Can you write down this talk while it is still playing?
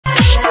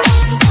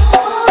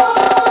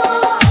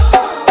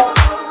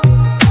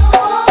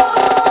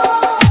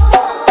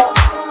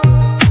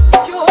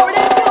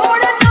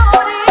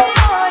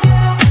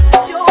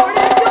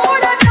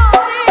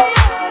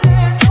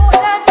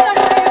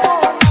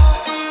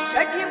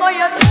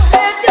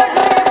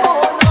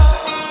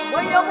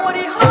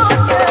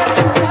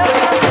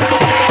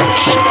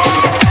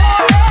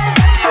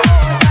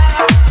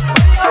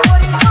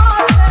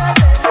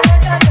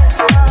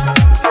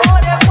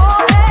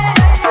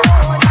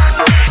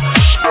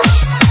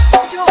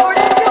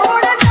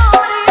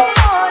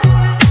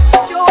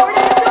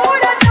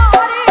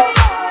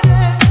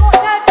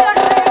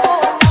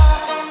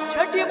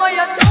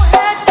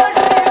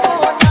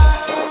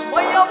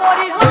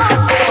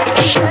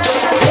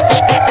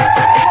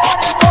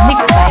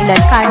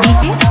ललका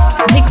DJ,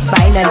 mix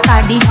by ललका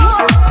DJ,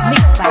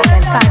 mix by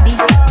ललका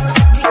डीजे।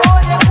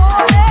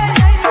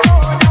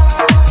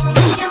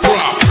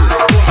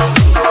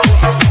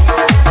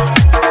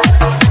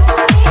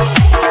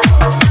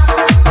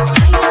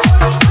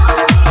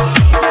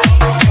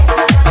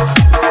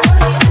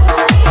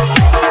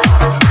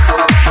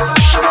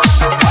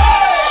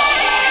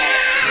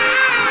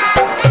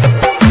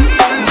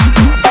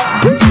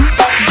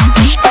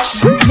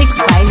 हाजीपुर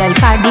बाय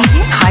ललका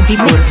डीजे,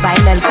 हाजीपुर बाय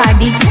ललका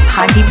डीजे,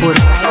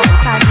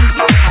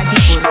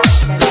 हाजीपुर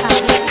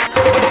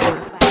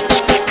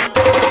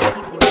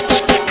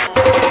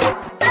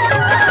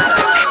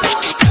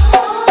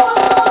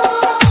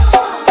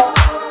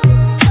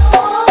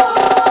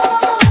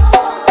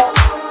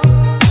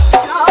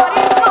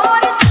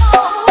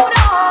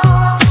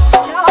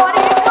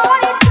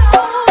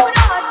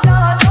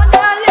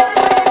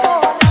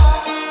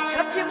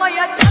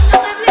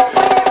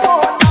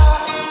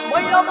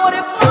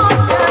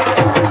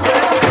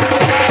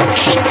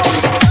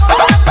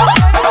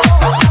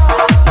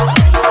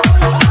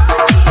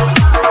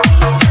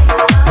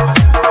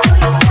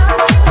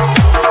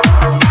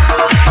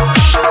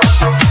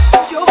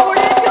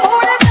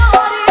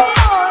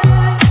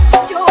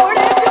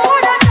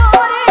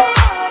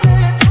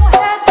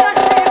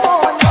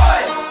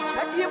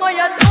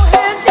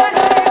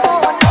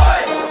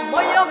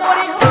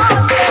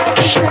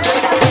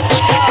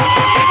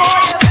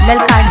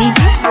ललका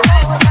डीजे,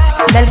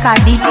 ललका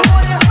डीजे,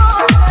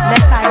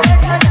 ललका डीजे।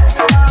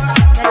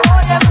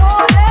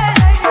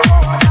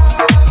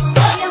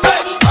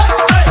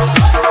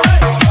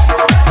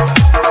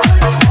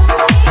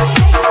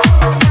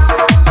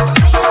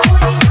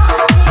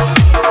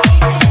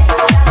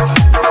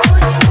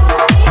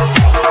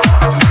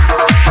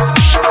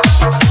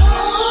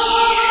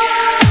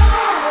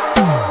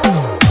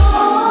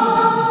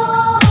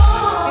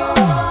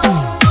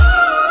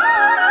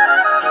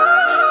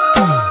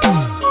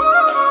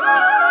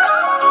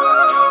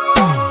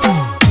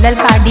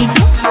 ललका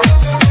डीजे,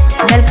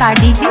 ललका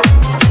डीजे,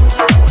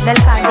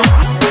 ललका डीजे।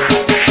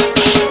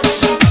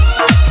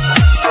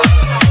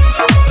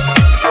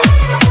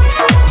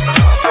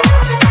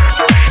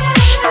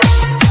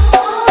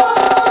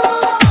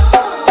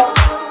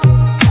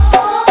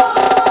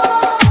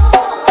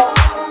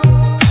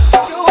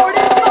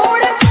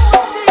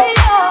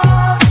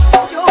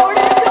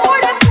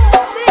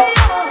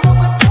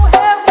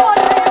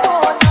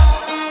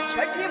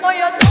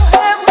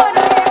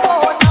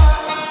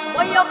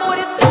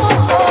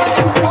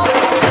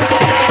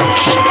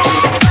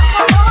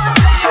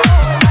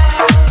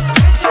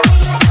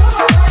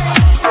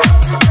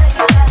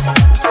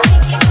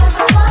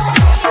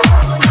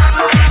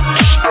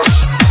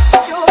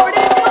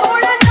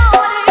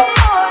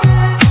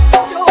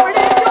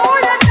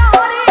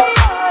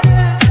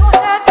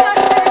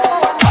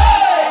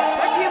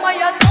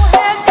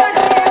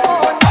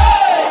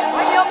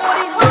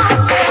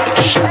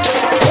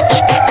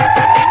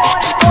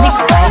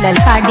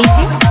 ललका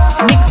डीजे,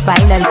 मिक्स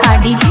बाय ललका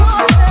डीजे,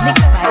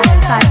 मिक्स बाय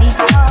ललका डीजे।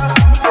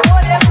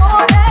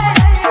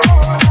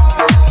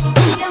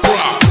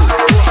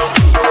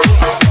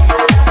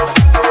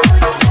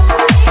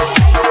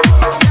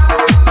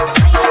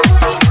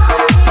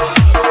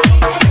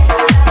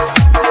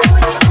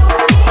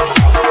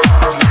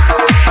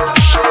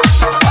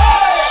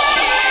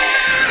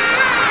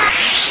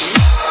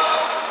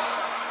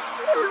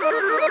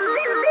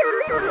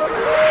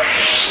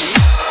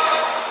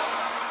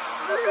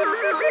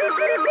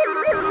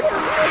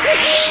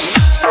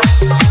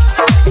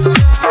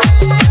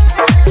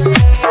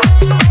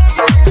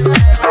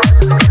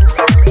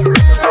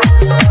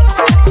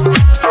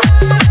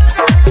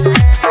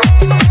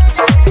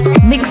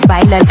 मिक्स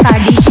बाय ललका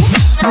डीजे,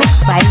 मिक्स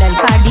बाय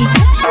ललका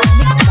डीजे,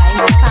 मिक्स बाय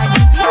ललका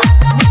डीजे,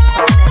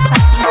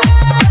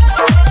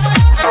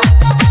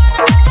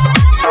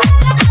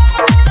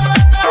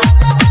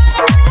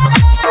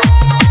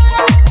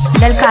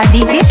 ललका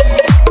डीजे,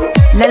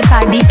 ललका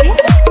डीजे, ललका डीजे,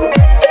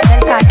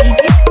 ललका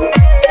डीजे।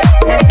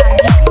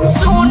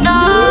 सोना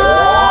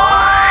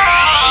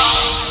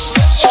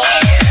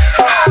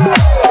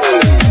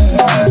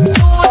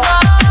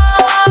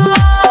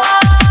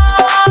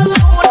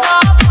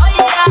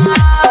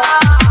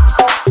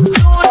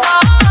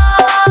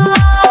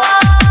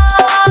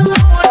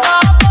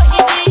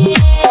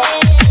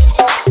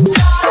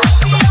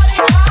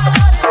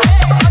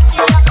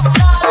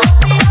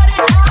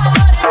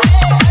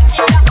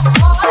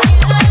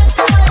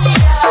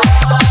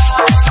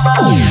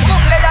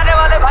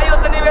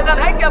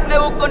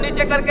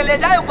करके ले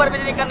जाए, ऊपर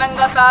बिजली का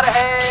नंगा तार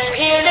है।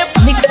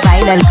 मिक्स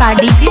बाय ललका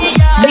डीजे,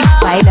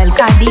 मिक्स बाय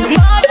ललका डीजे,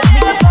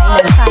 मिक्स बाय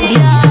ललका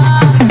डीजे।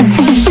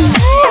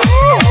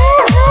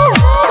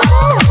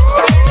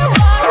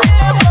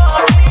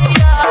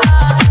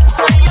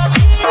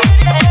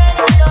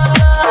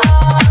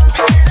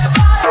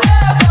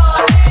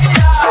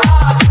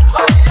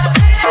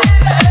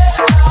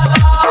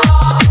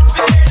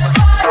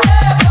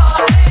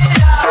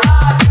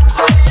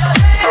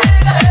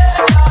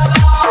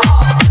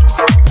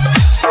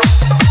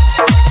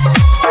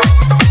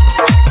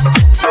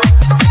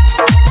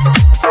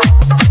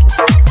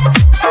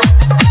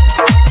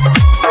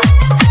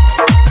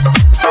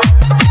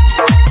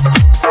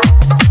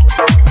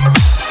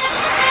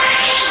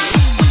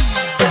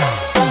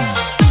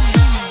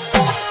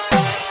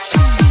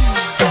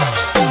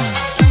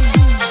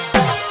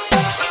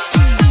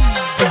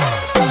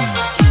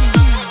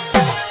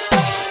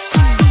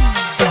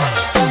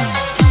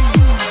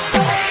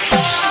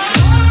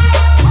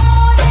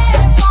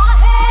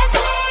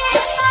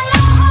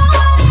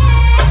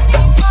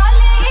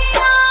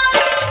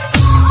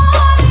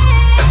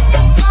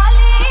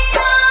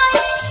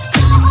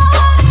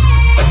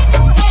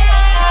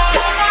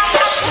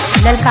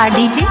 ललका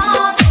डीजे,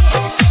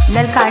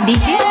 ललका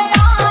डीजे,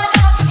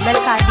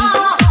 ललका डीजे।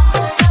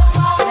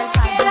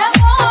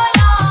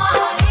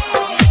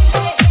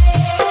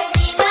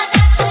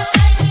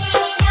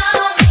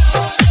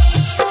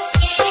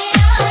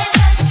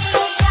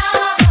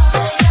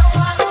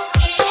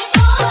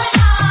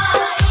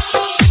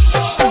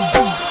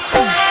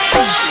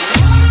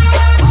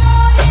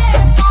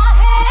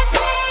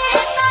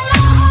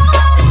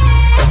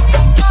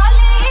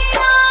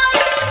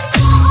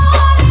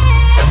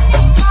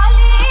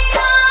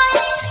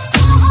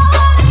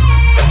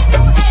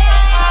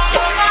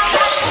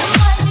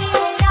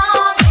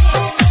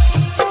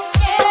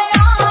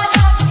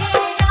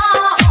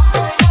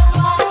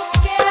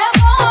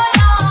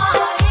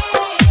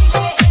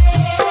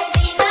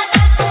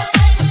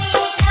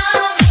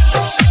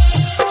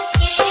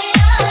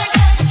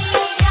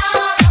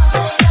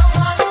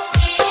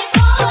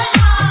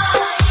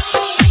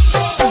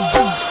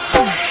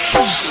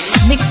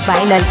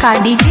 बाय ललका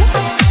डीजे,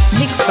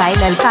 मिक्स बाय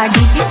ललका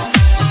डीजे,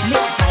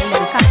 मिक्स बाय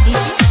ललका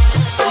डीजे।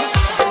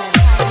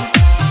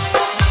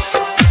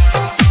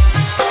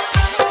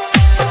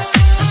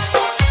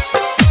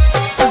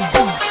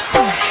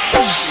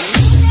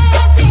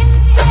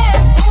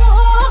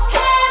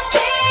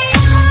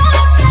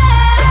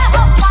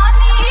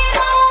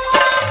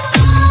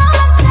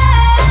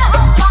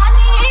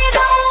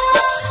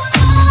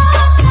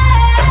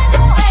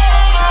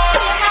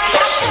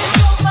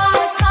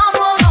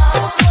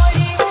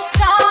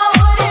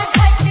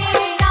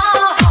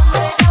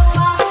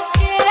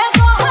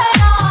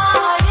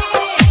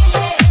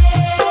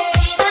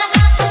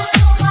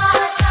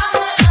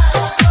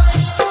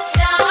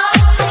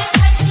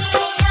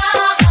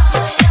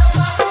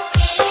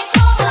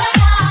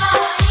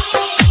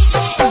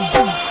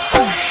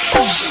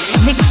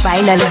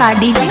 बाय ललका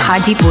डीजे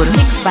हाजीपुर,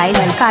 मिक्स बाय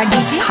ललका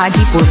डीजे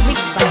हाजीपुर,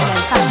 मिक्स बाय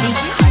ललका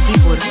डीजे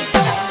हाजीपुर।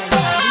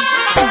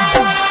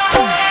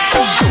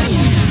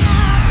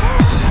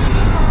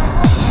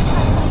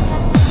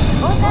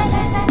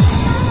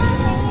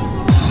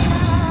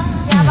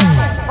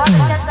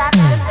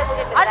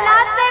 और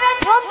नाचते हुए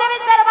झूमते हुए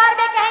दरबार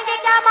में कहेंगे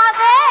क्या माँ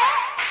से?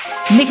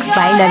 मिक्स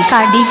बाय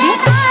ललका डीजे,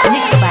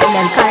 मिक्स बाय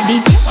ललका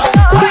डीजे।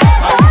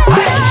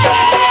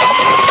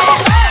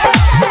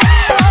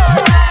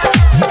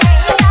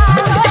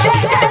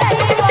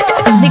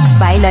 मिक्स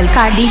बाय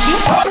ललका डीजे,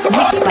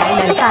 मिक्स बाय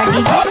ललका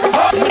डीजे।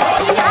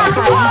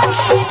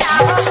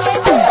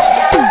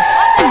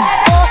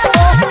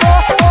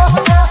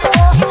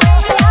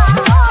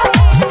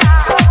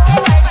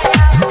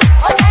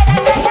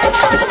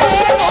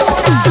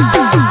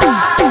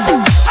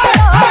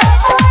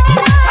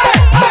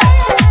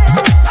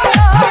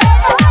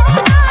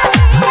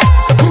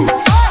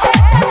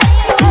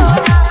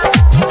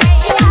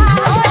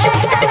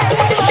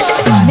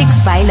 मिक्स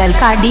बाय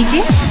ललका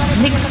डीजे,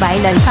 मिक्स बाय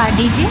ललका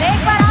डीजे।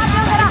 एक बार आप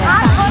लोग जरा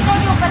हाथ खोल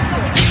देंगे ऊपर से।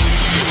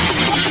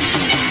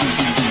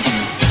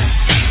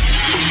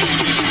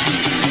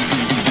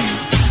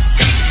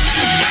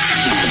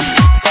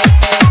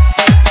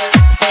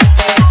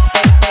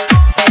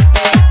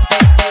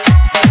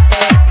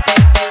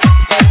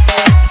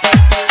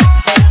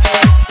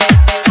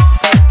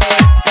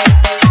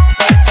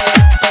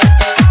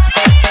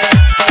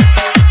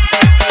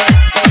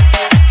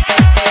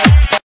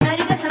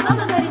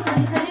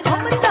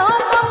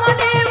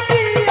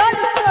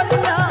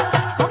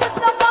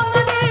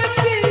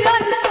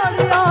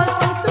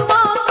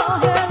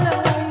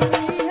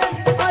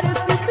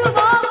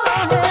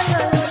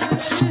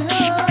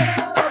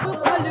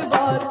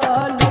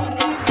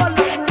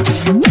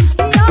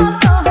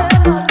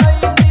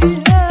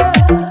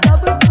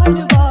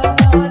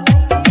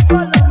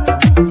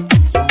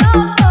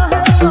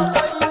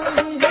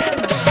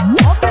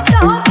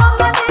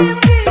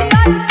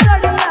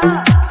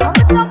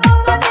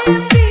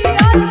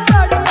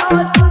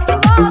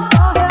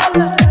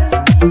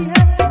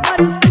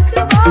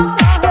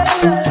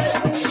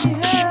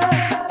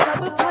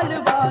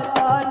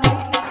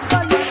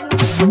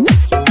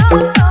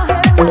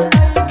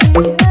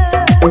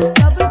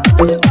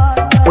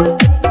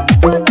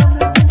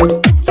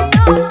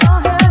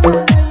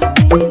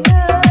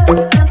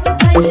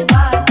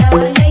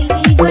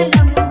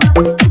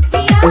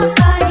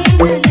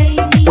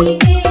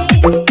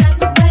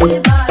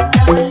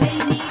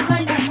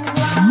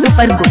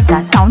 Super Gupta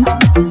sound,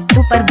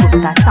 super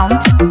Gupta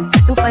sound,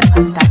 super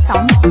Gupta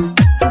sound,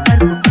 super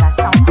Gupta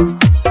sound,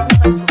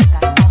 super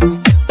Gupta sound.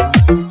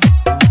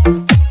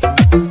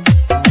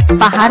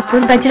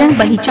 Paharpur Bajrang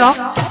Bali चौक।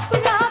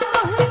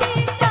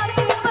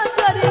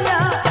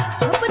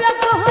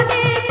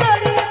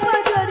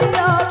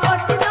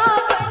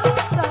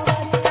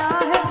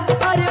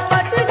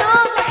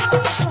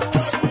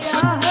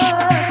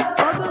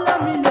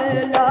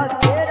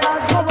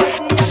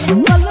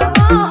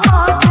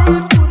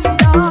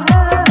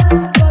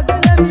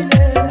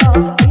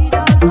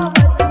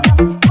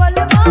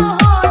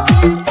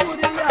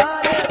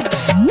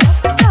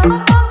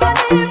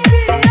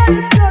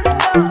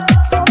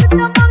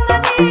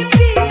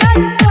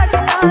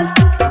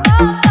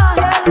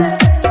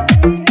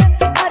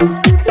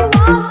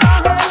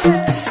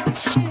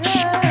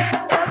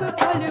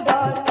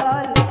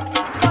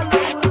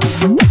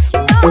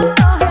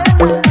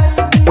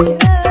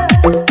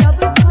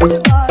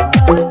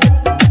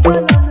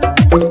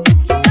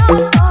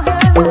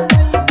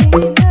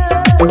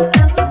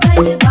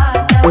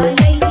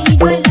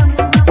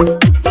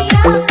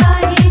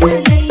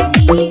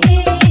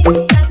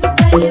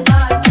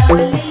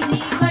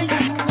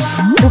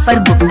 Super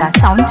Gupta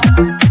sound,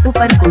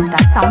 super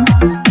Gupta sound,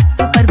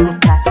 super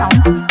Gupta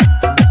sound,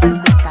 super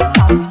Gupta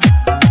sound,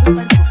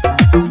 super Gupta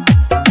sound.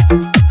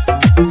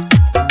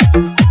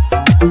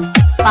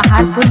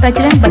 Paharpur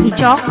Bajrang Bali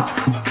चौक,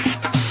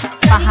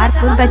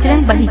 पहाड़पुर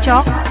बजरंग बली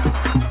चौक,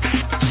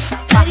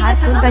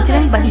 पहाड़पुर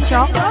बजरंग बली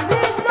चौक,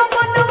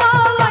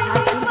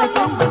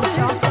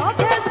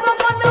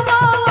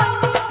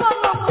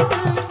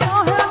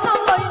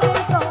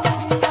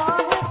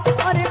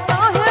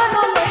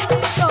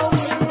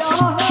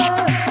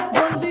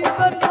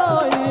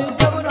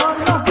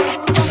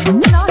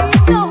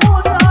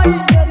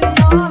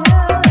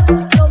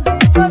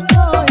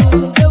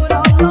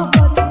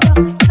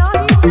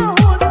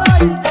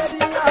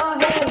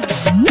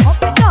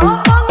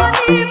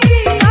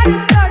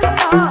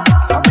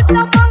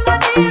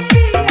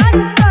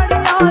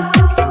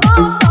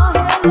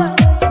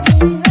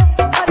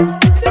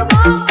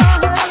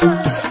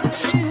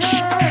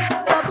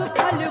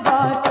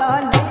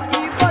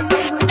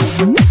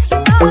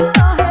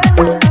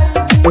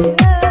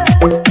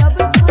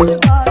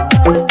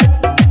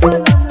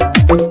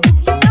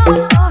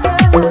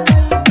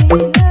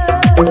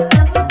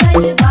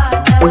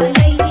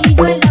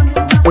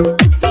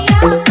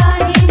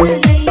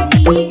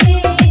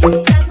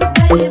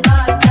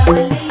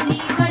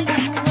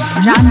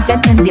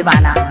 रामजतन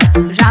दीवाना,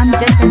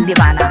 रामजतन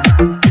दीवाना,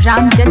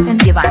 रामजतन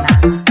दीवाना,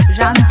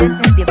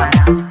 रामजतन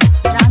दीवाना,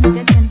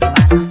 रामजतन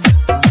दीवाना।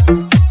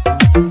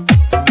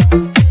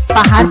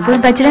 पहाड़पुर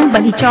बजरंग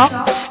बली चौक,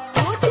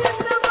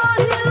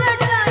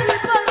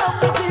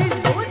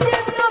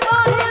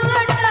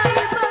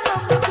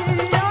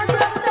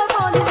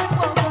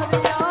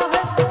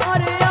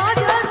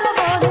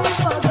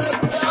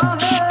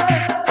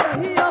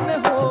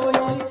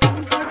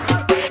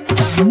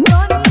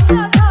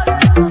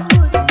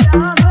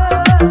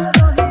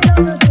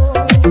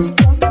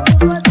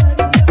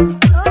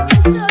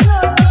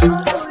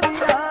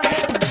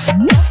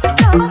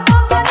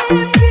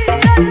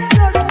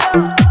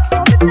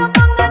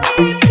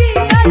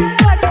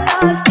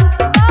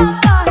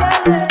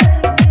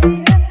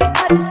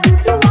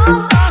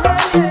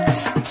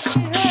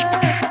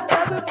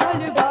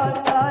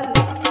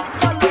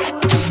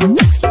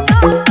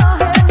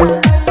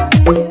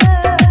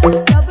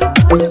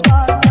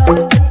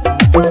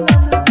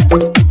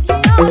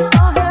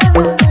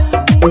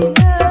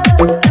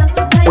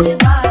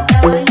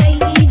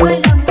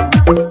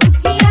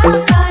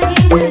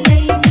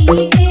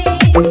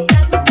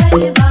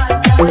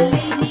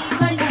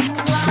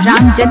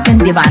 रामजतन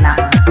दीवाना,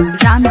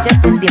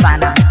 रामजतन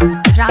दीवाना,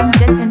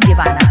 रामजतन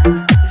दीवाना,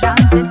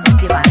 रामजतन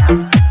दीवाना,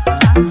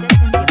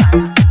 रामजतन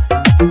दीवाना।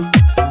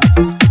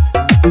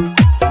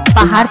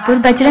 पहाड़पुर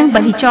बजरंग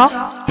बली चौक,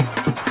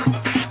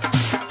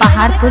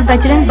 पहाड़पुर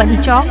बजरंग बली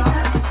चौक,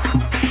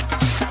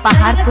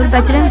 पहाड़पुर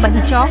बजरंग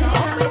बली चौक,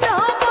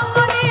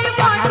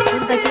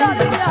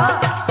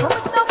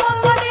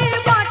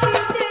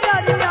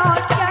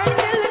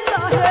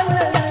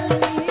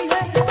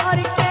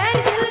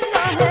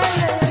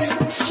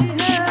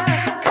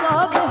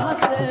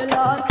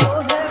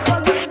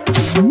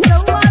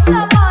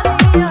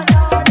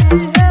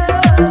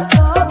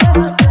 पहाड़पुर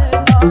बजरंग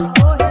बली चौक।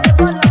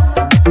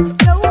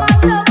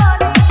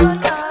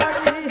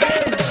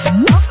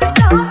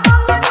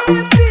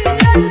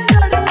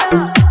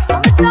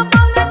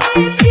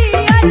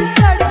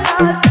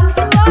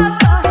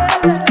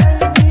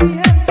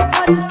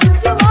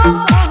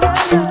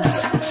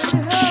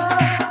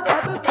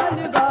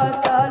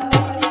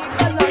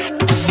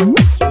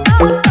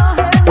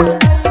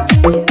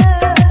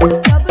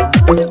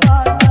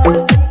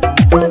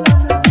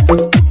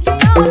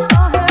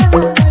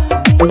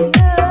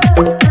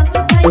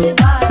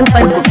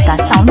 Super Gupta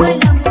sound,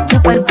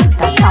 super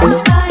Gupta sound,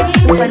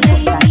 super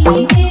Gupta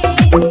sound.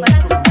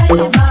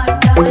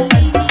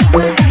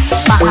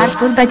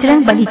 Paharpur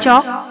Bajrang Bali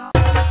चौक,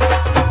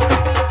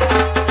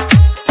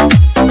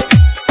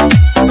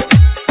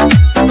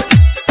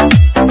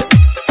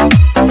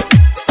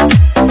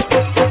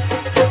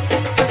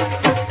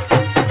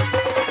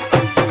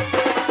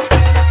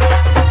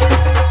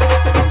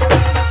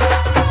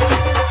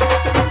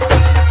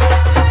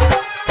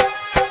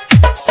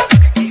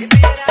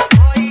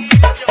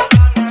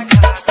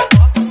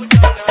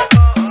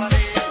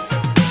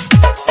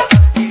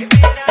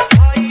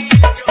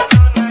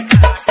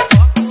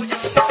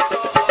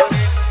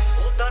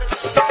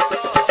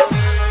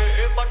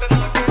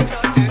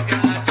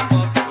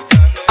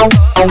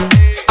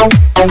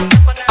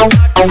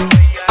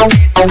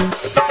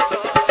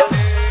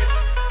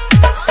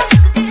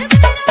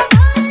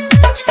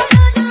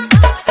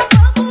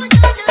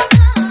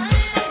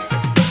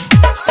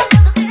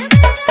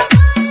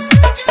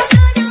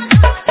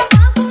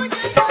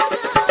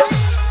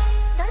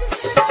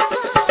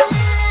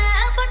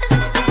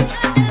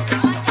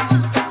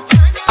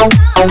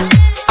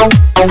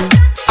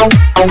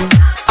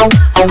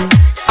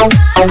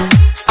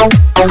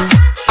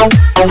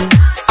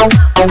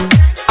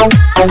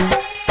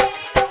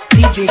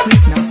 DJ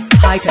Krishna,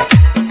 high tech.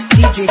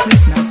 DJ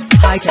Krishna,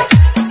 high tech.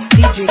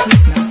 DJ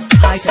Krishna,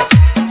 high tech.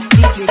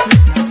 DJ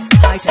Krishna,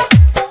 high tech.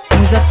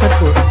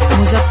 Muzaffarpur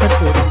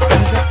Muzaffarpur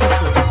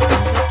Muzaffarpur.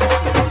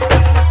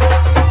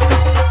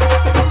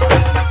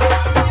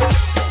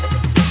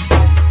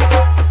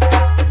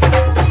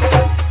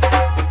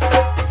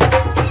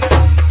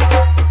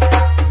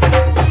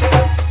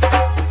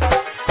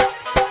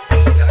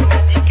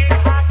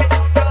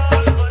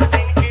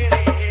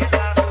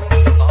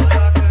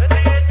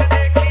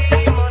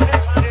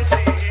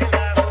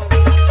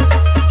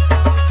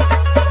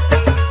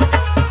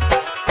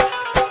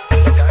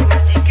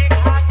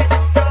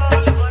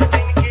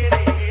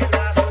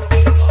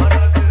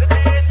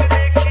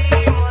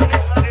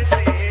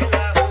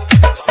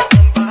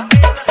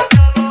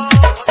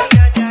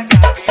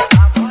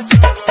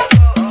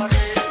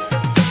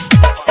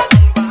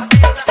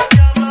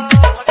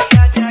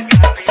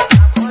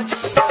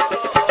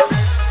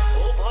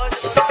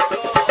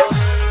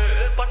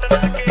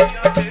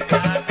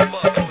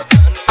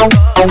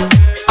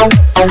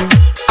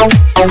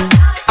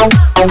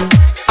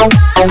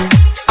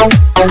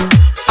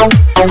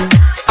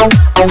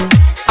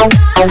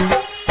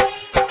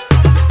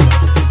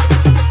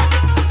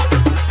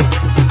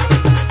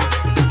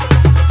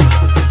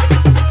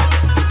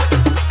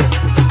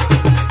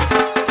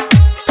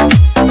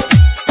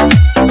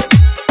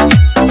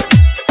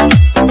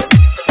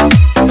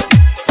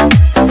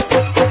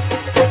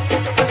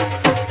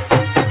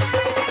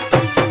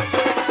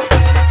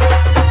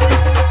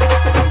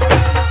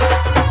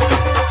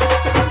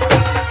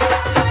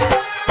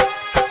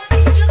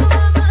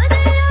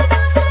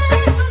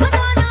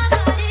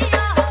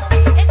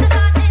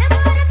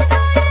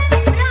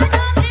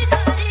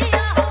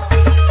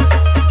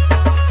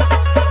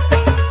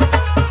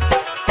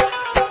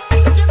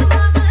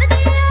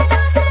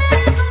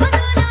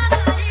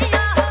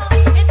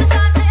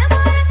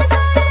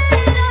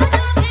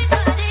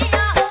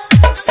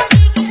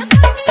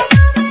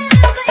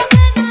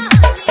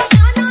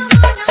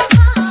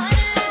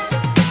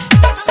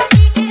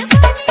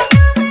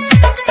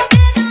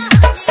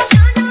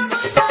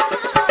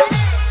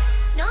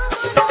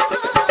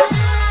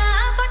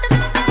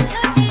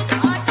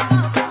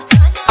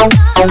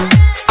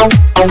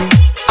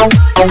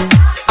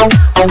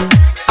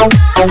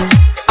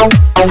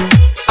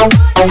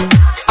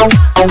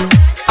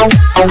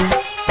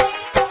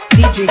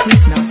 DJ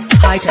Krishna,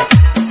 high tech.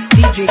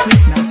 DJ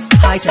Krishna,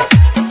 high tech.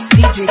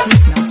 DJ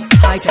Krishna,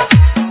 high tech.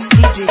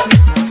 DJ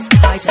Krishna,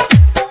 high tech.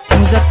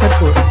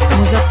 Muzaffarpur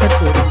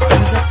Muzaffarpur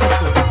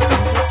Muzaffarpur.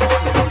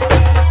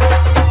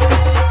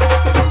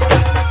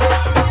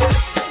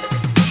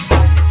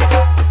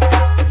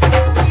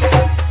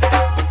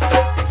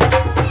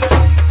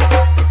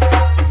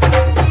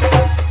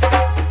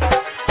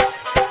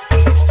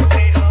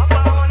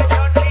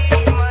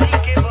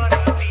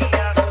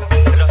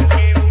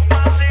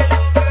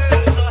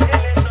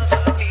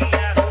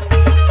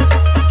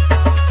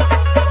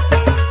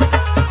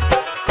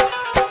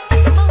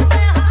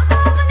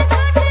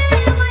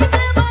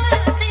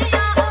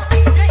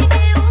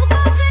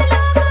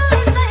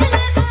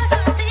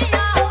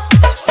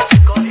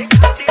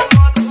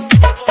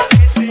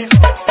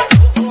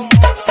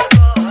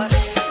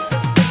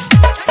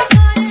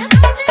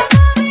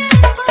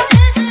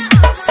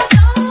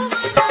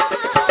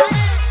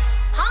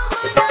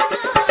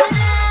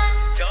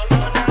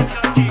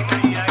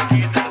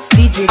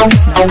 DJ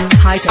Krishna,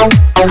 high tech.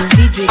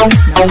 DJ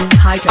Krishna,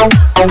 high tech.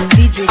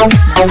 DJ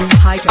Krishna,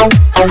 high tech.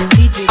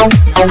 DJ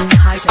Krishna,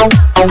 high tech.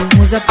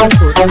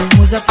 Muzaffarpur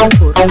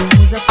Muzaffarpur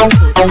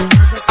Muzaffarpur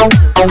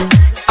Muzaffarpur.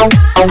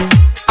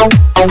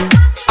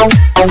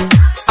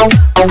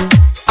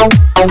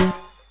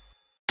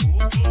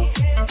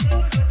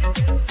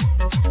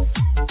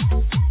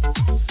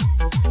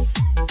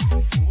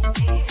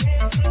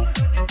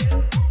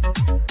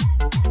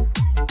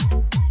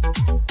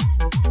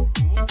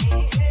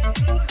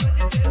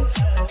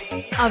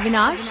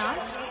 Avinash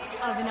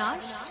Avinash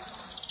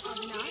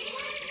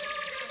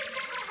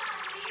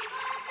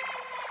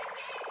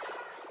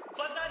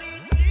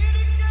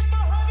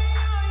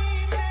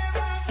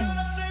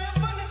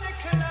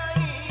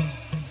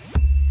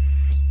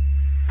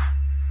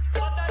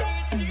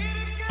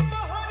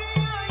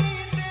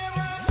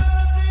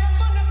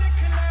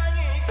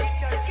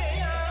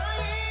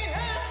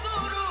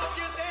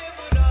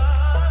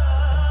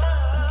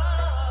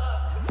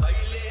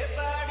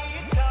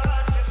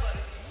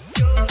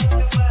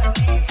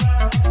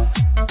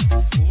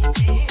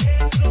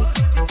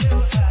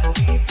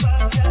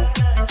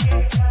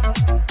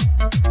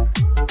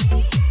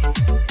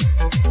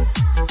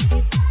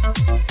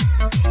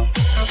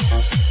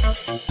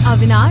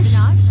Avinash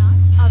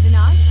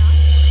Avinash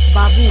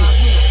बाबू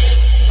बाबू।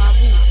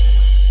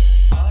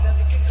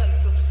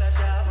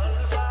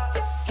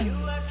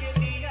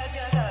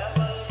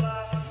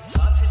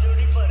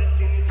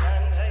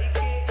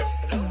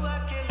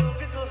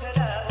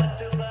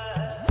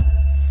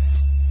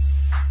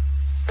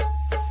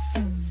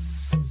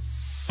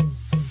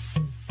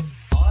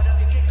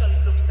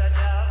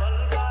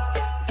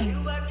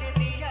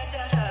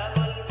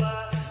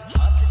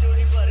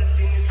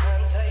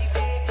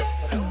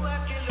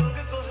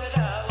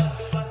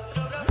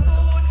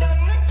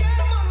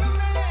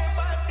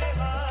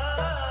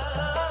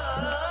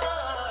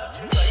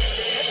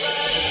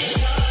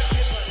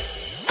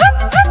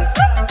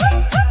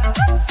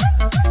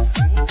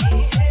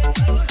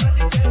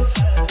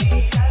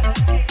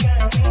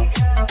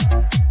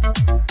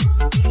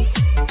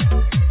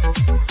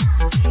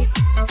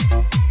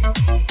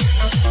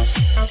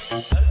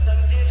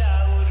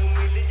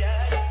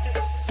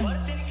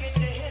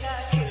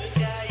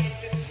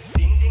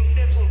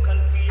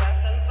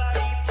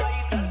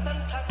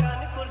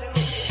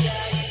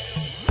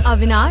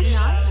 Avinash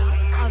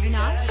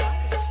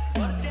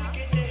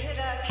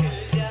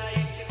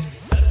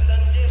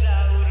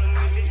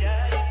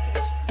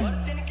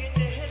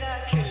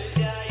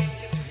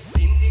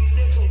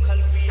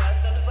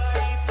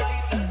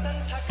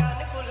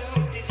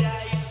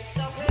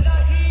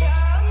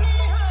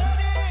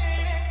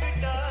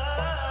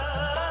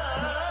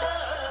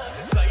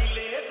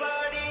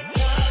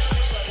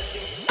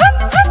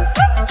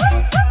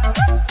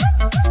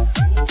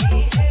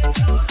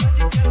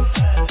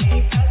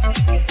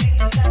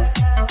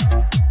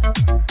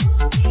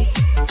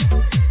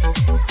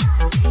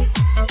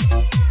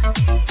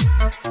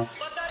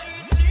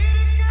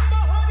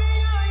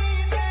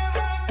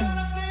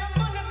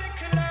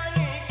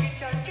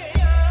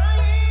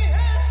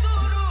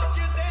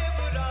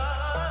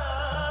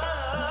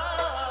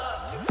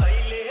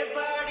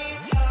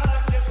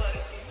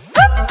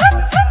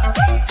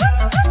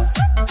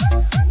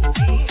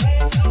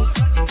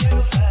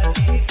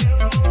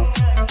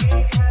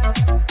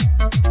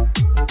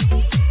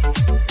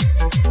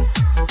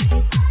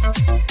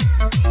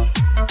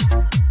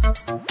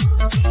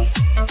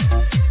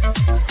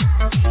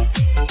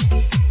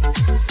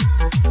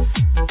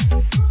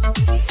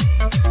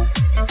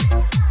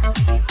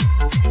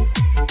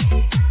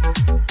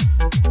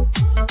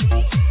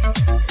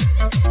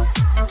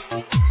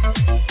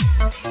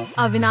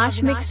Avinash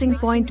mixing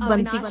point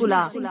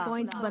बंतीकुला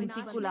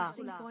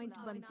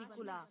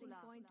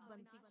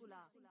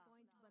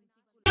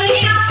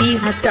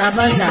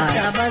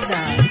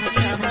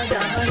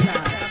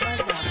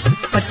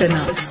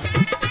Patna.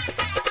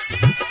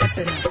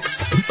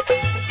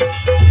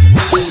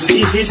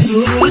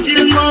 सूरज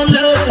मल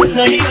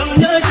नैया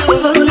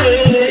डोले,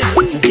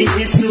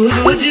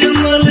 सूरज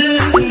मल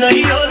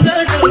नैया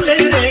डोले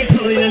रे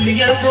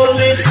कोयलिया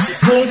बोले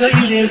हो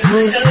गईले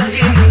भोरा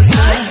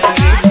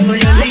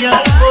कोयलिया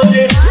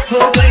बोले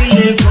हो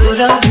गईले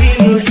भोरा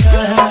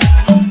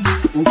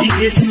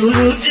दिखे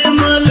सूरज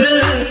मल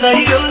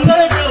नैया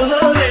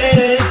डोले,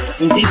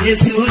 दिखे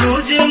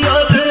सूरज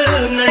मल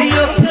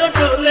नैया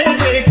डोले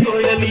रे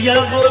कोयलिया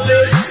बोले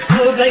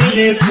हो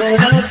गईले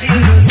भोरा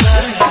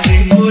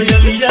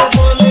कोयलिया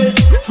बोले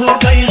हो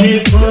गईले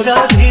भोरा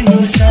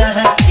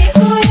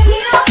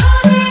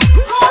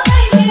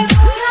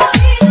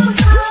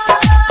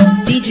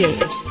डीजे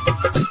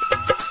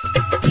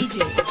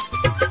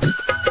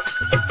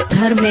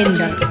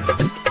धर्मेंद्र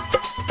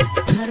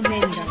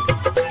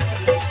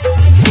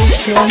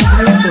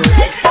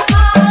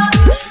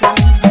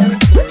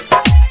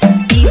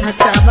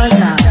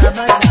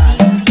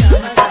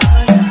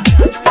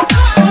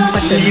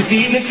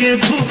दिन के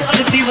धूप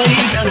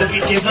दिवाली डल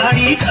पीछे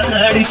बाड़ी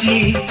खड़ी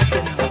जी,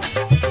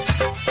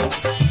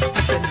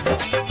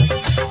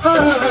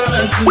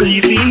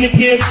 दिन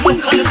के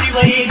धूप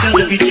दिवाली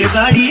डल पीछे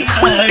बाड़ी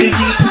खड़ी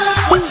जी,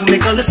 हाथ में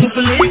कल सुप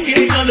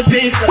लेके कल पे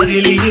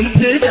करेली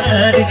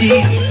इंतजार जी,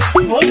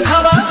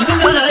 हवा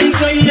झुलाई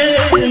गईले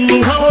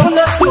मुहाओ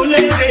न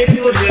खुले रे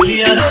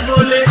कोयलिया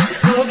बोले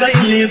हो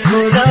गईले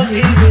भोरा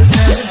भी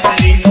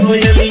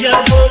कोयलिया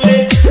बोले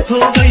हो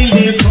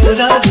गईले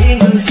भोरा भी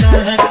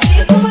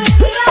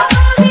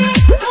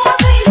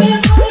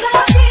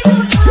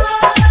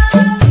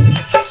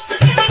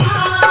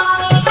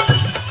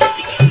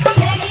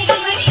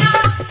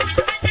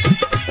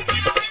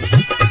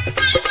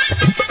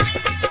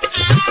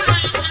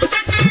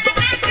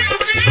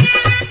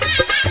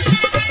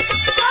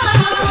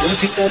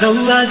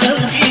रउआ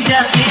जल्दी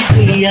जाके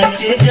दुनिया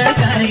के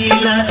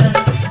जगाइला,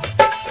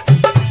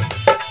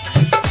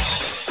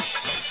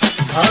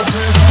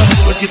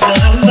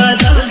 रउआ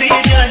जल्दी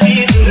जाके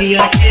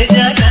दुनिया के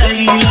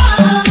जगाइला,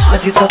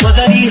 आज तो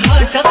बदरी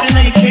हरकत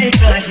नहीं खे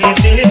काहे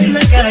देर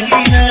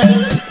लगाइला,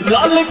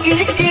 लाल की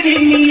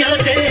किरनिया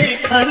दे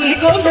खानी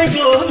गोल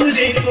गोल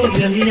रे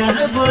कोयलिया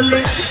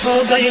बोले हो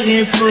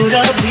गईले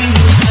पूरा भी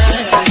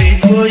रे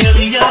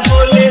कोयलिया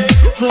बोले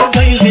हो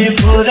गईले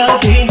पूरा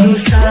भी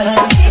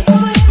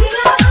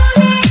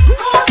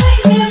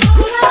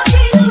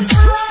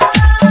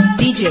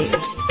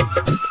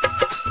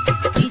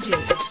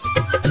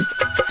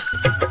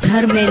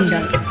धर्मेंद्र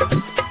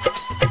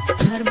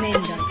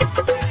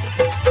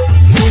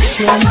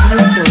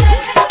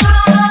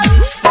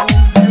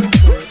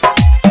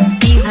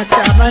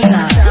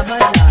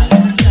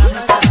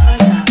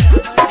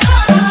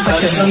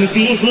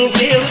संगती हूँ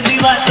देव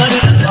दीवा कर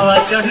हवा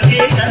चढ़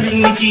के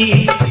जानी जी,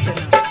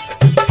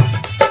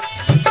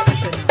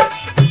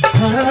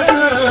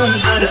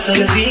 दर्शन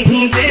दी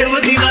हूँ देव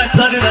दीवा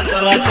कर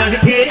हवा चढ़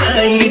के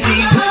आई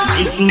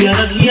जी,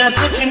 रबिया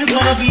कठिन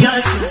बरबिया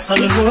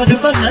सुफल मोर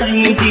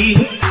बनाई जी,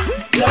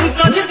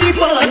 पंकज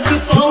दीपक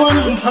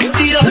पवन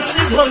भक्ति रस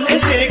भोले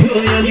रे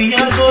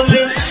कोयलिया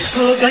बोले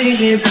हो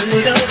गईले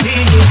भोरा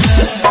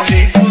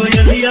रे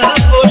कोयलिया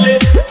बोले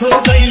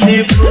हो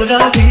गईले भोरा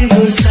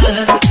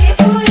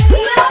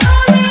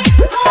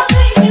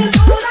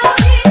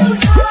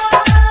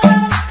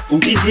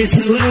दिखे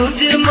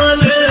सूरज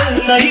मल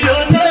नैया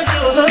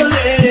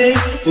डोले,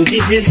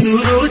 दिखे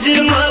सूरज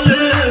मल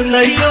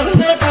नैया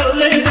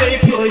डोले रे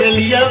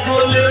कोयलिया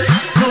बोले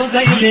हो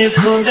गईले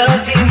भोरा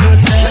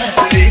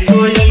रे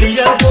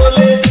कोयलिया बोले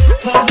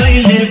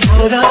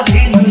भोरा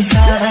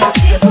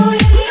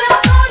भिनुसार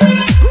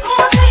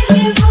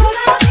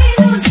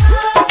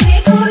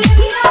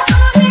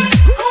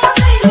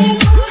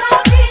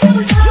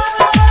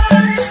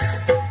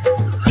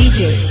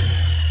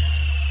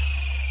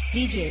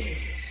डीजे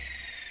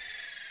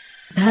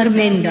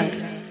धर्मेंद्र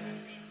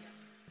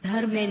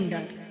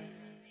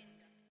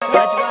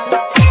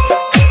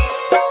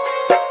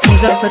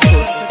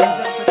मुजफ्फरपुर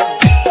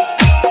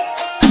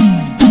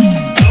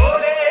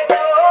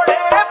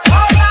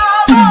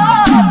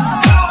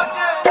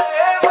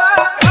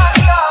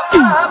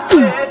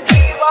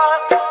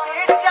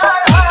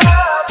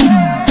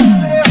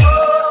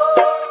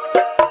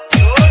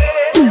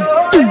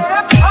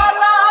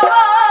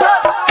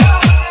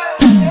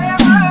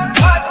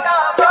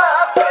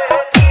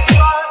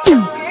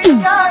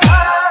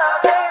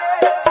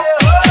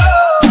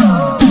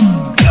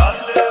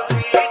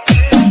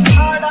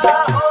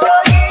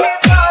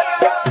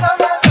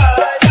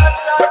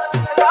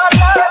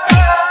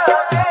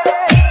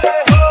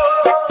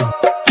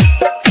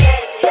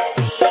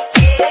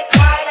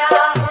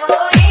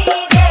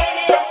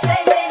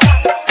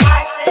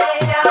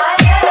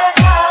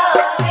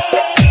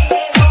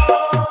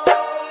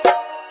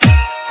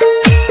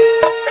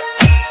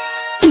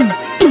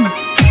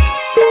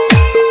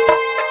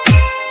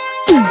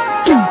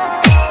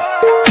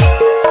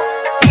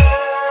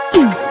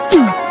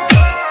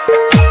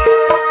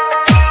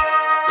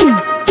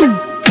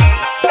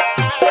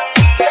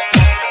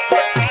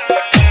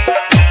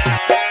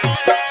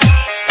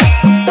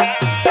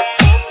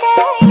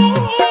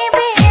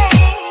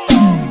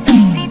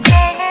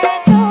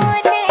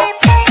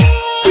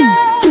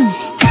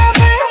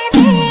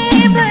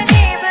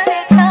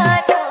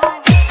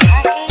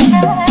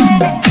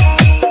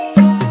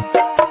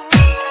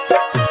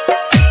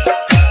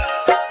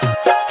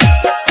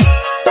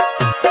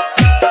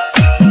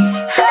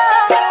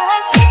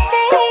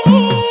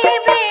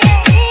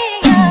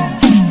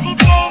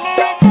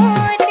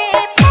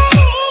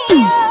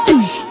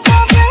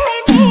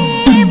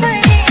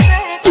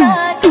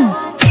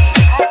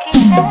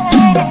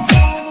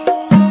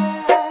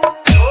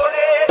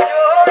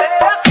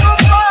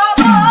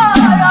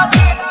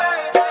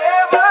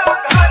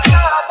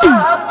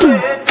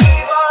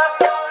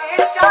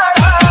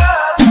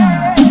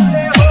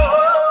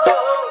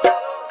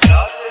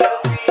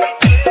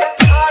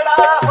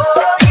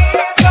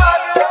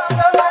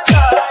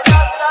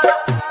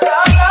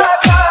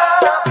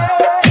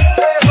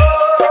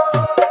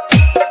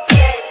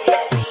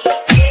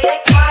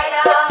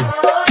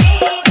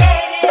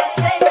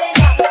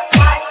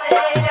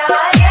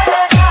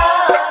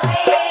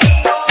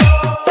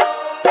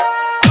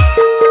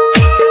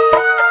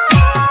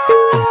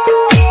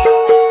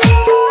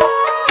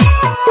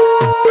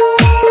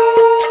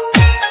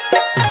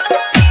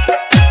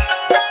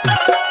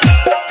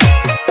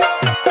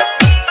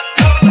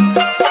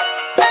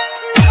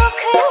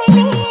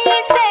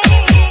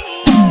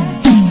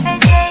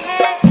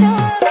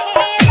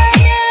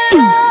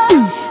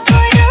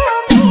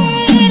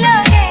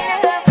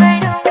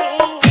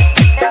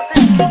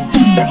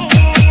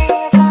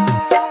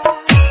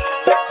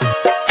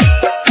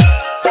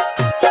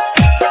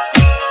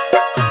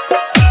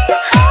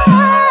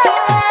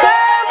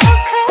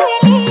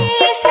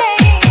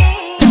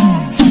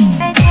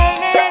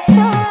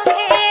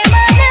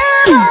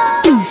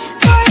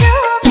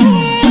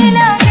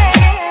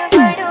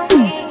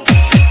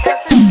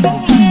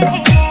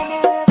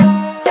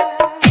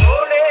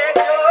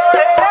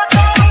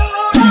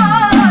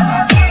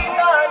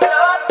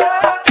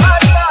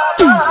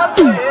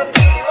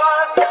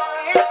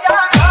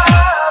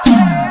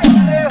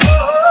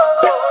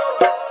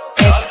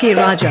के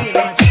राजा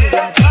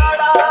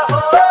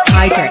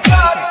हाईटेक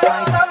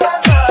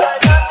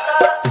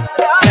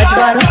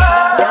रजवाड़ा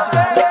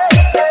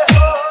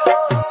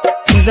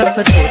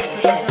मुजफ्फरपुर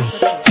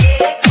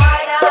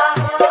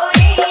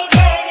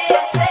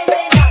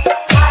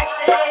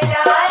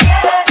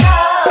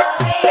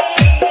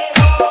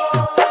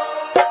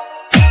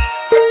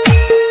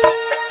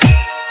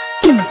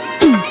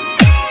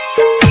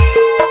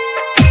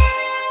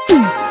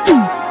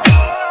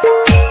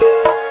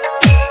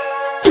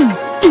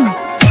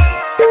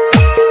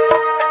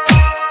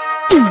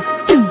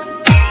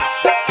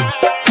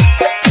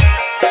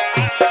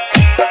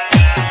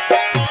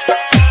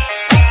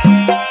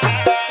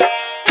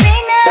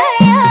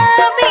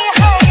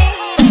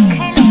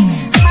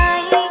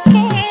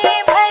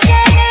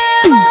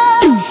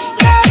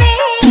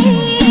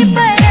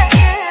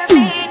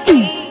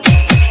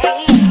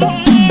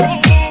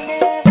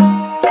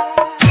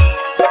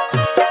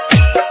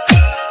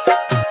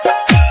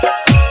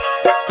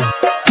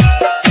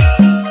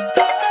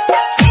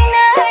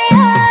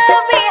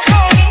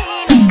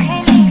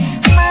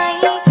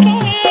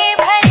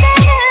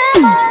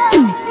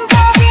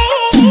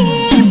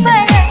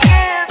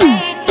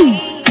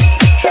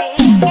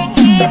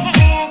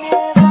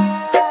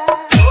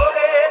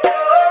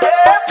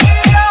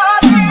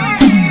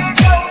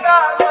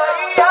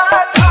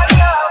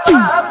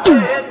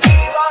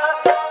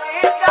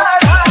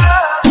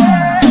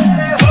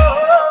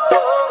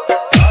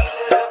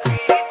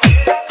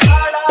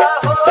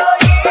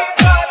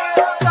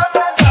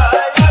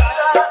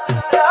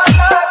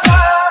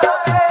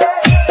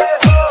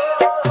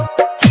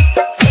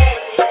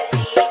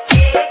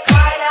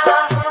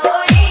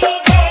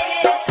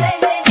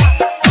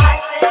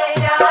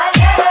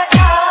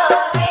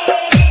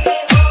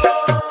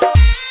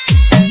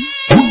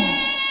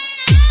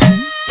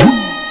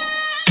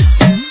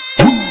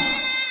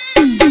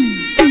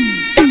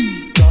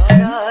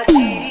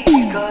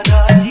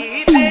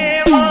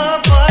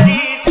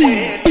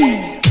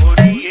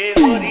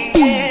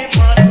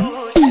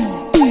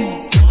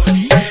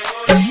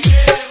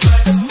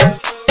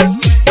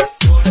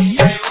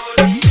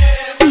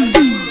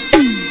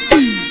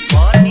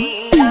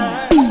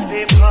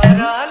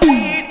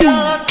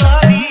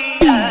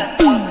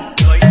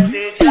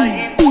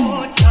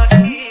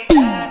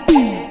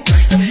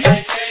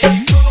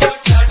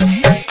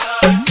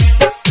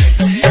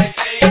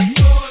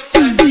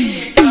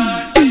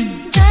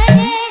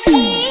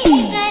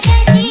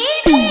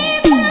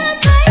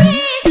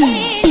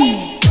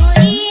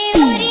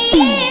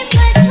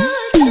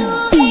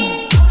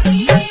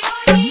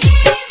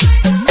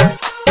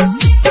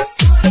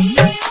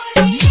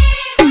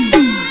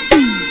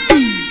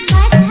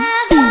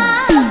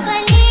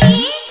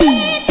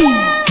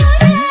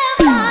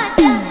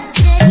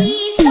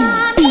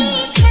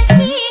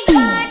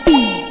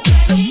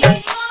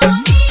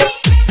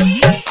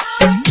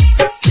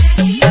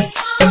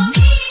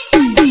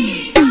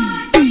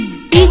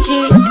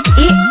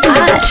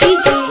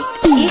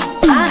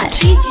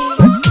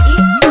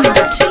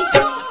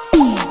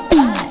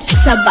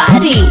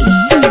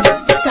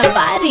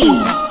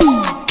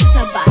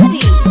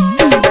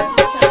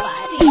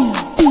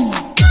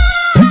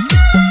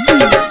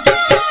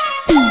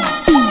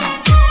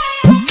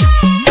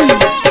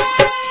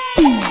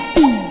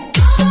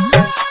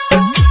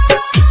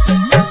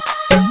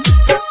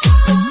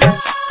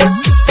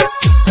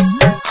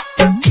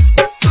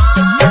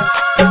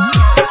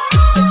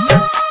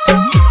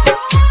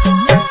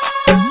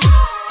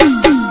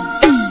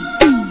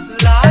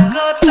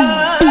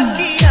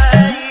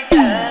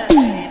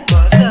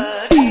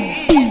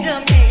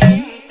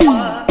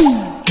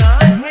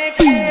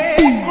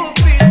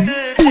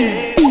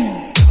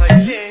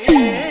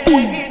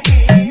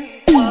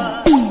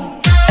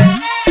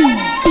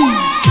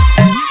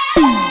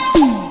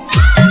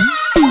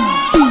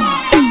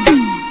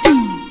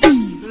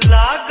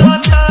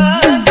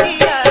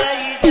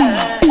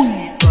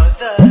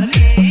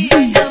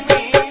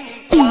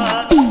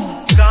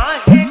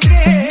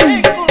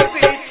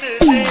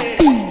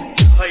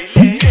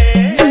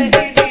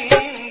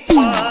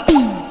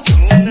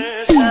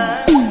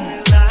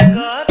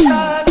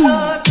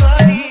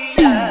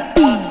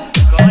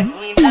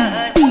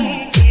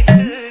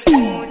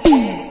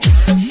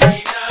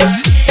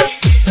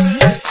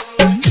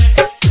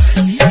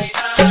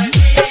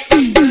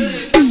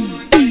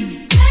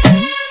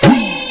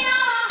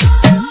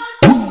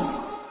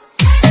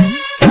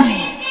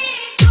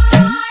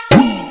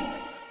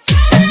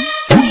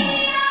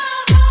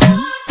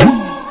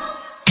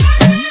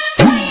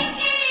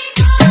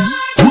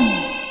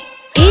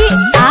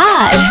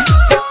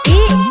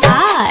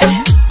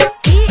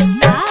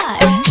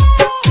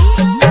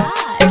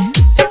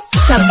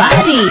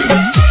सवारी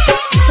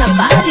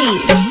सवारी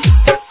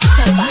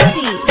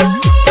सवारी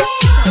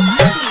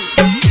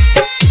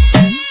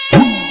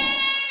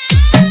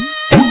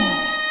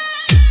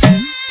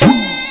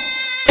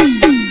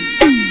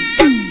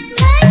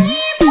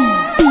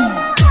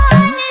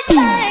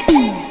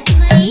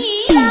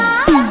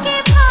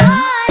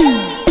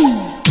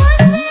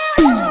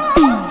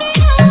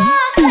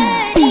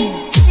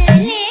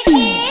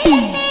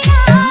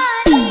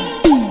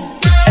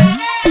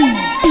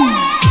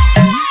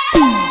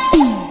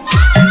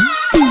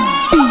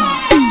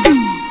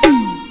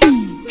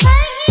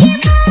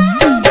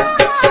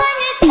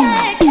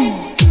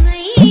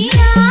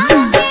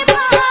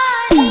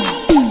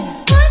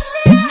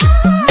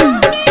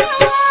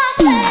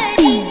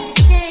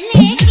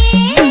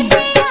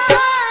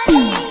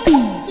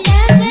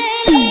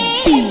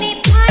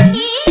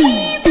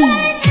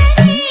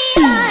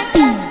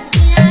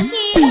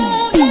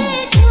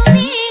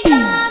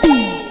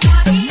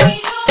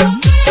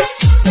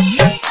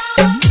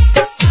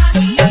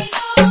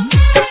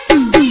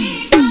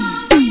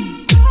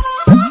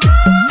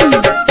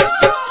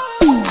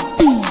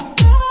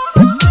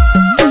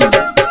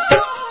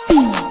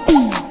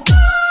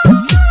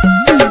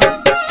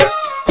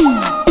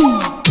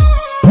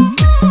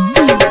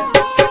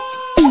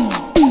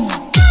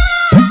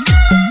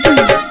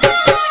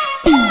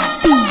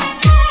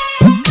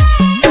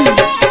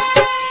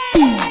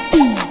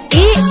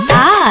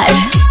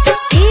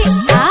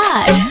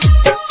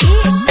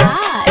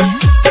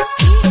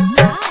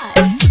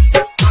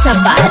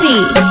सवारी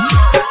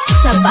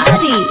सवारी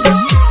सवारी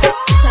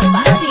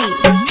सवारी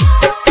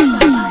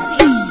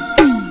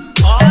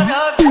और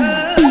आँख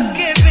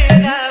के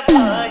बेरा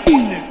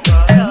पाइन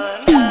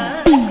कराना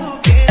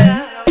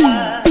कुबेरावा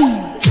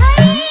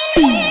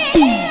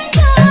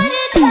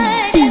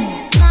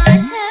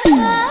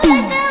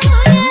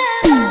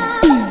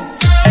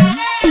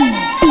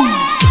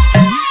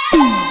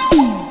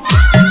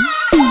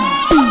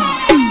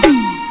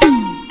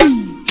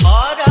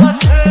और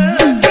आँख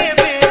के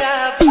बेरा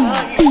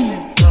पाइन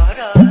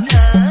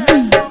कराना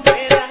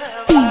कुबेरावा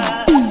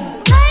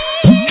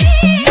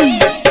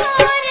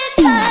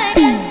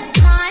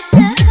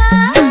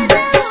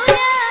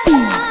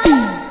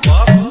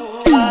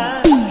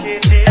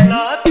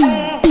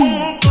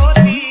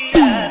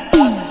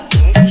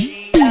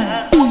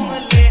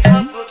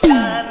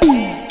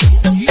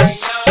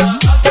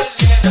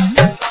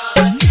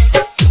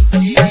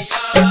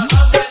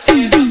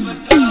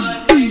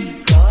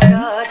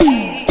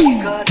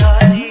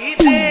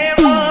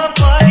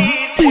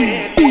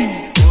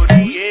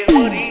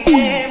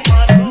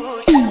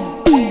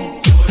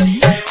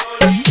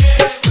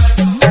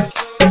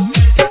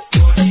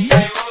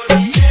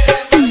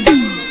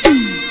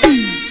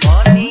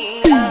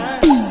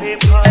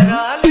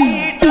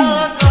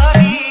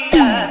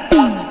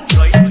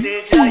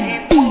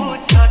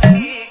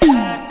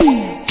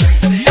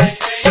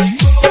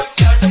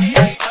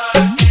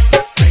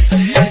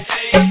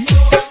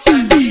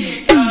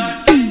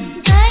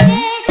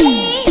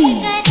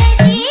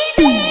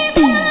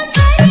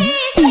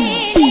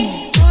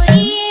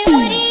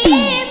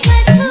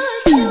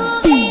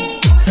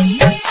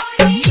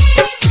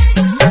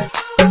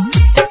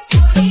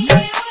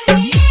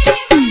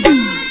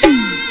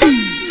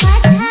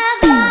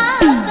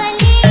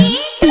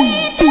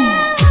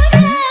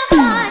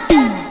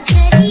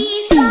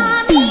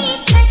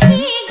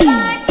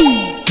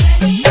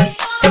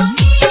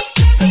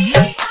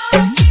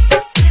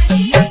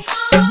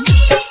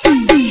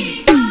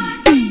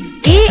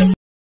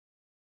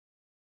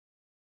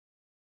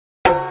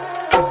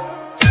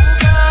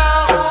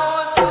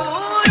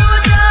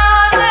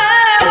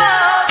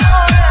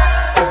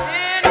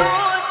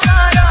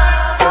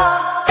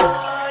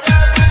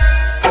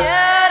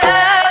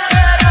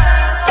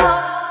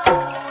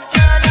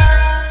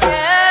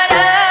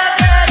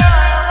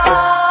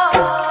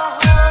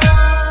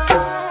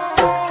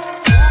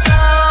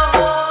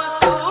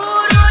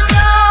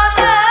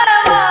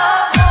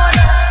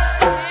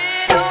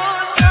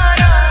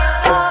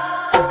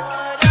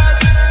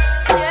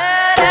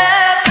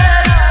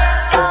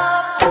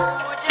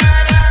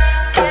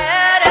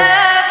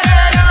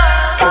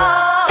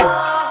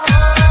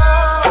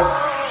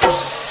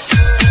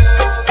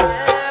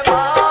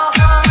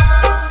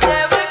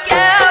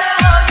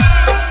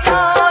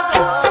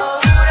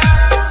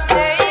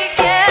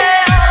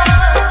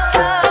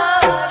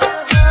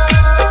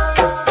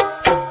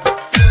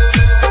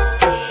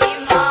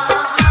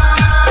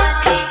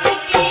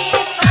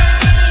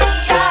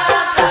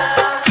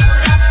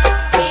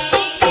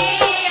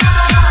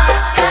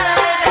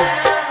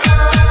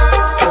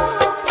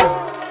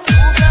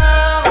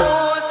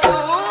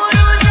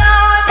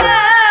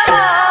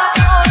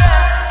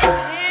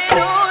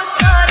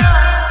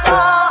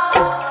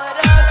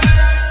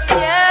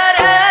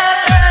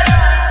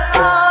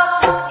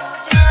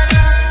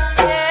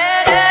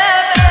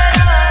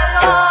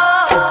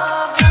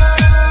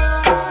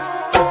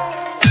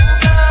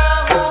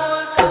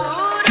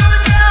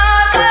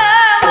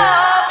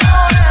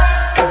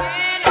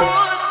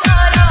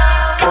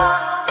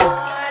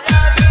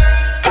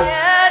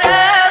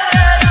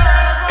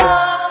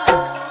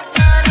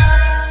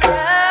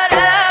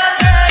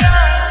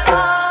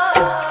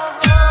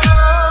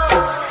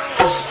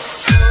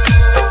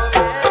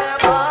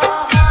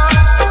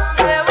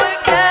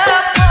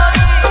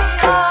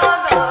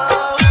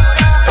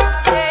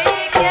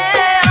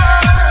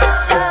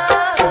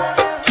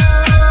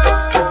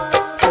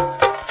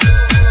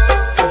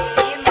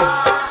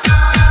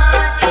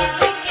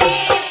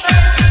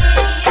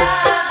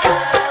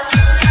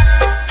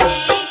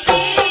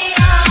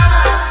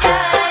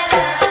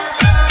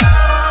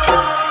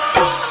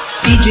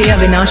DJ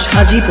Avinash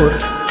Hajipur,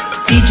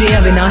 DJ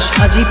Avinash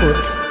Hajipur,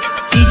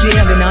 DJ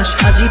Avinash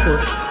Hajipur,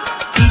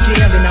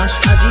 DJ Avinash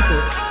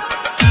Hajipur,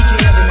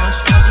 DJ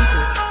Avinash Hajipur.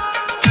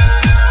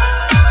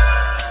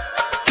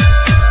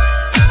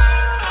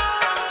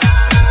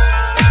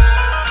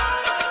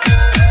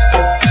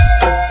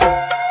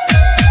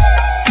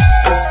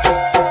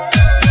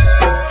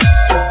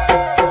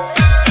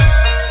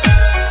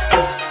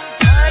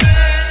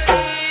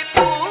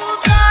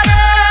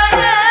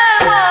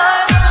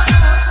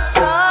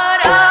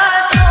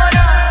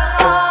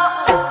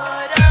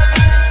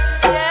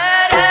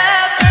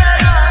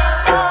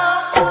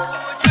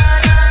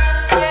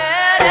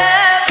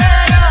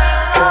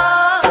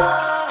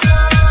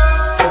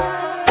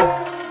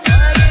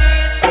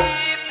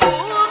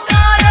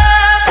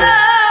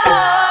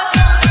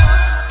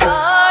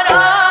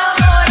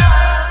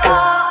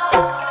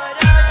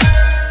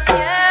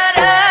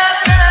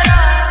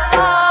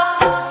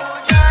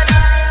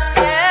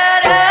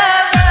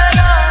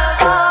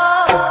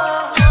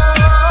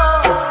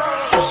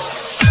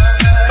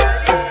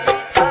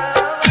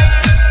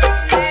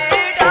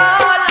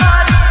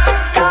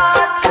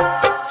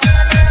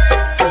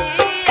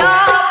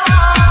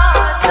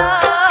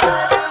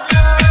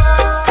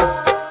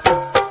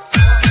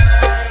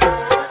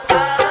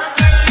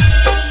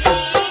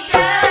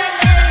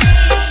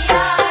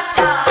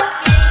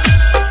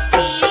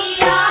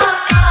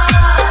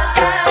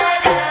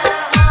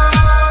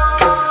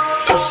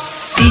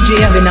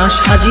 DJ Avinash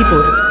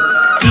Hajipur,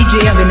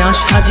 DJ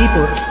Avinash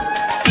Hajipur,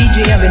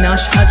 DJ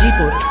Avinash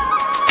Hajipur,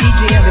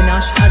 DJ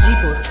Avinash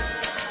Hajipur,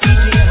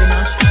 DJ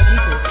Avinash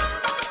Hajipur.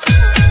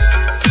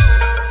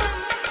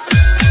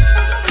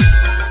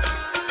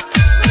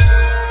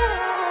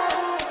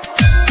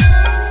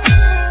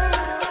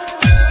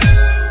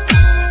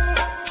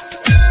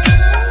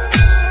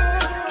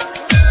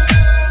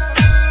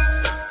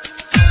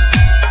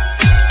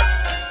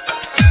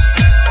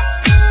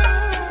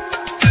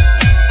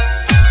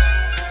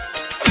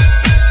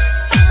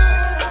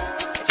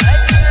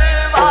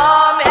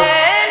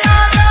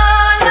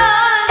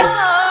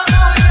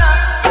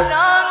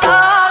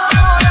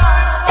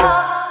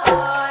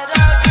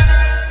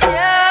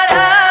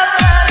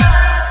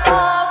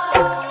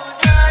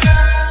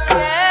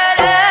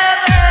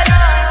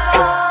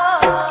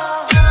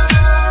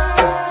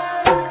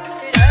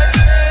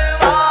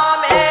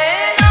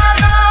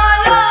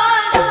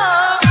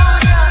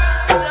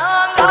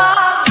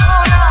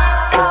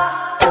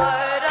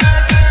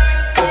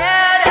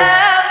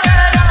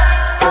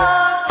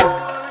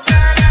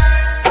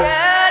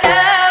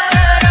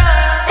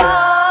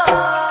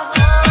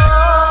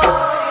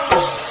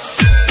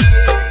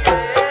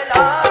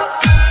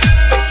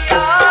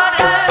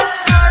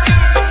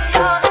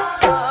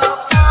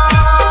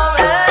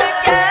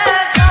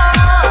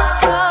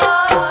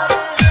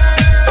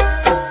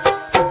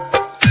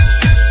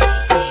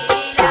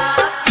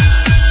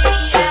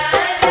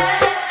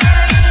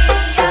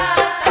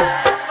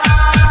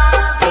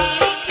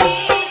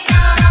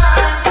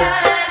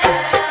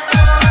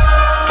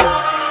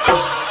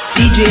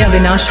 DJ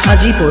Avinash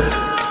Hajipur,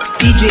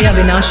 DJ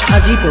Avinash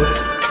Hajipur,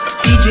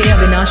 DJ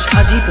Avinash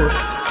Hajipur,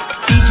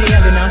 DJ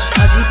Avinash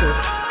Hajipur,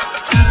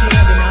 DJ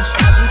Avinash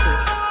Hajipur.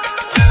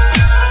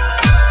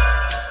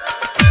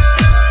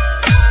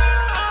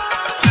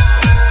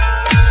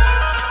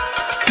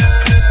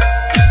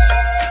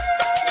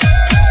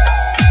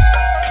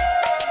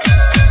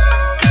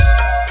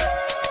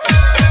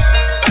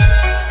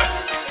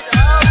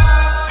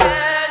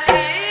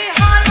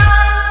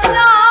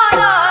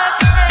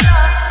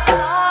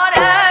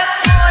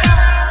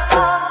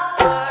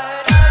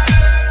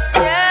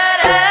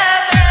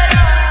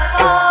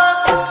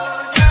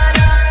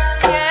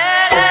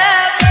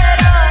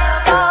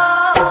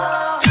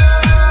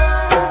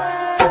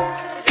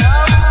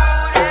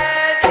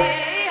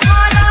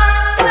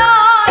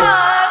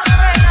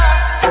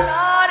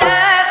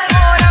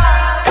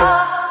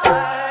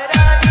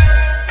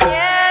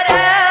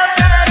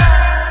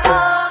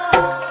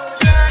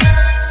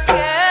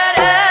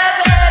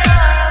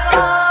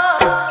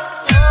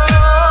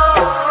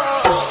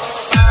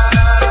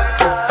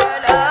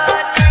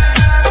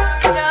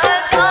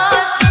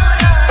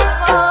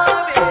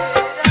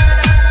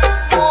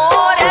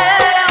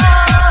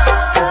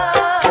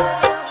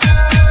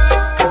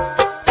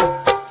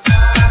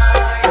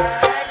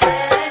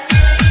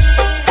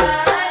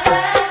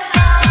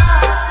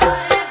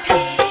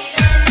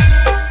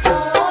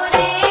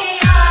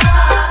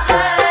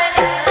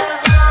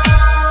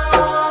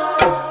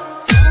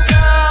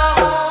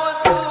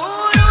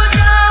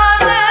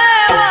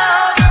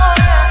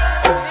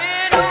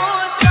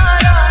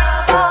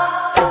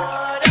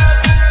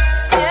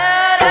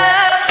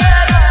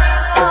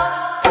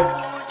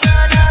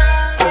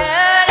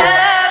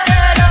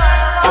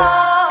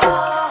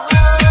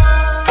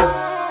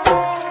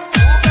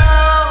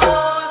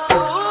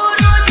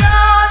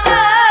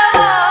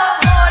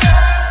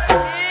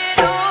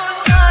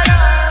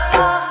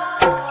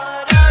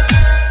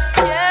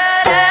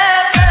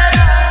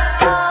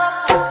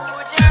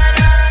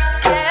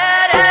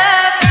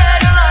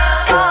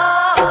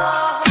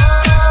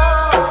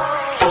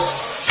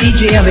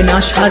 DJ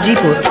Avinash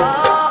Hajipur,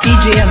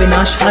 DJ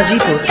Avinash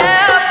Hajipur,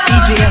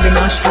 DJ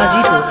Avinash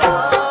Hajipur,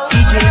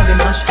 DJ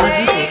Avinash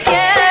Hajipur,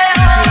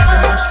 DJ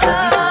Avinash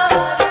Hajipur.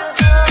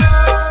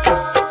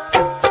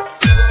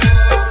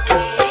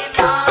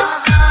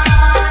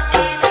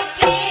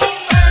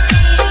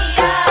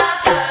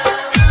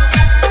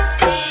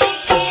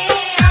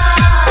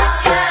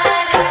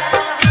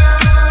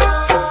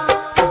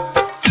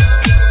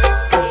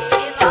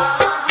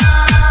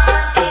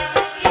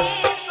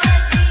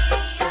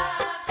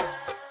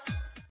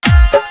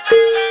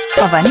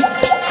 पवन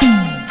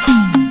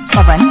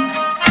पवन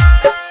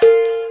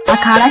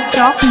अखाड़ा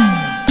चौक,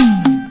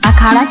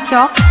 अखाड़ा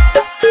चौक,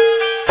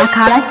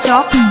 अखाड़ा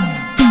चौक।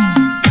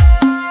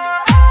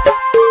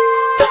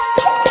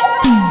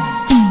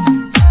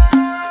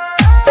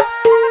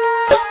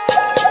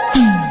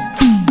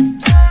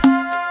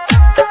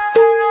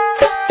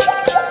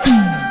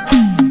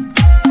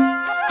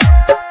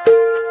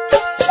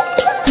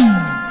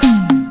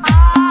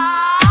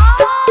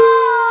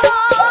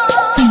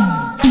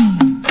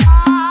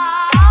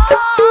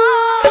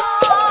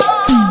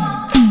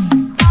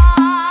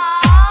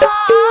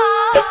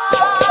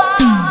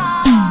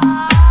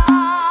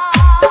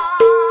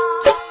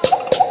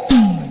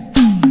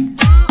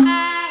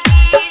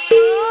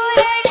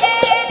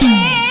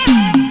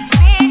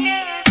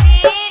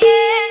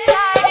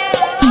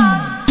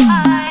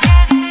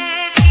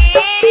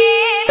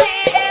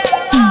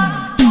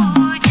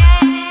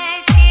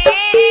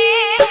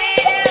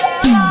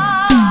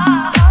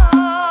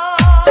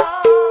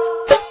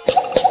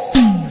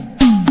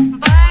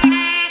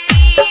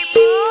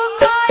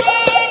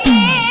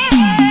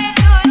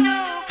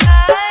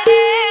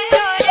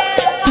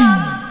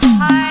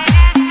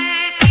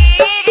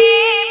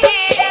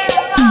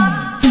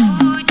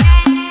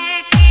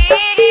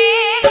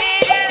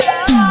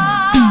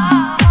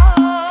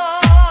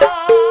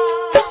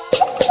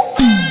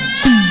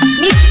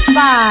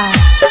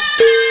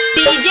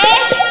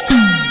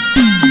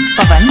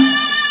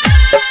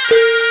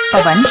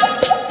 पवन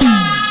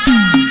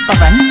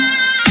पवन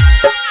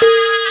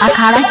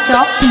अखाड़ा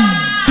चौक,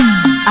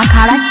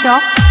 अखाड़ा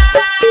चौक,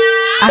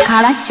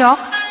 अखाड़ा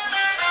चौक।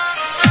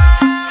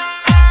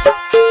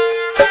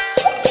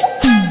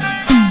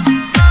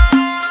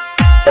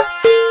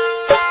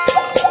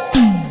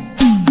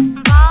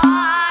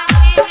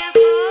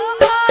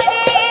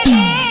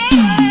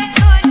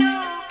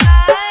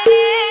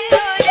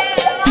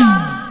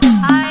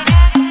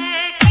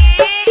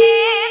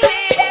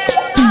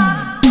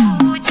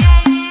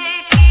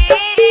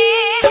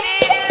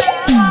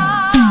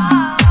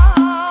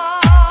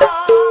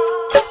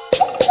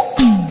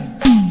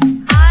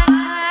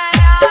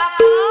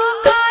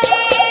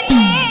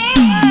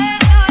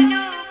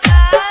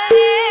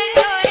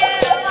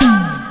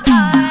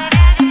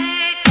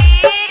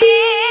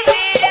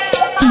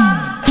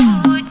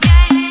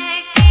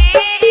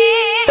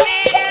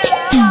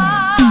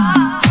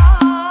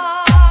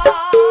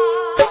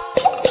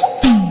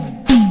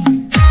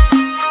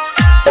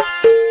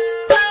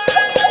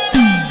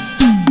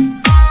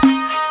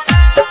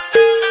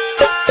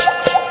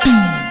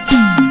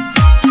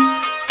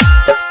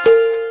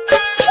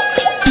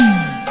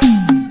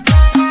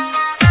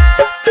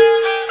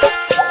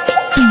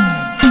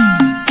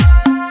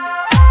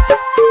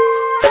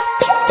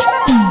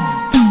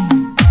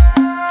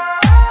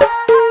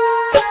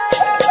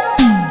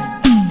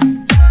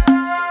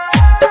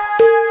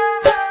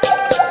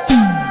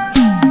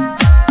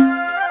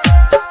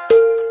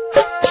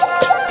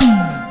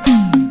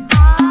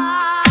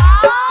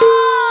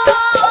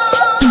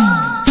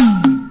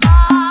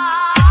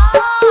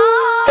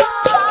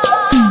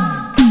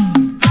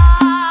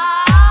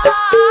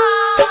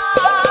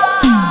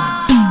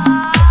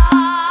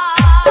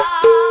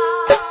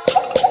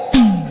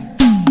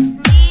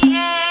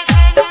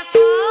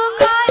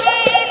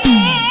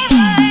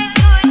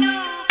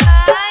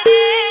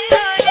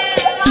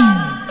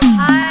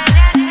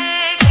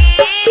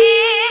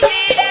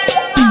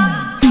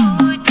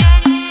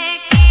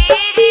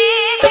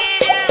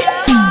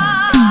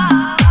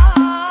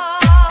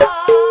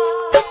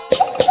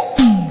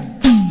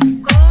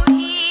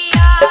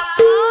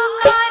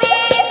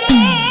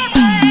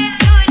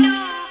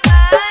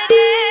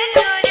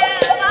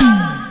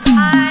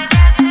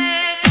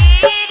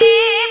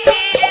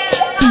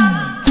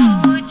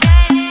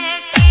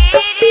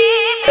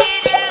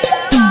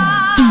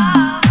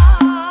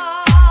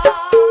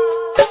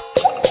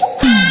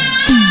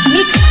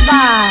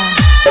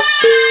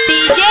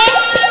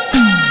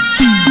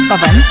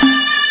 पवन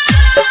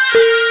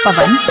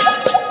पवन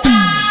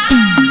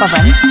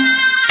पवन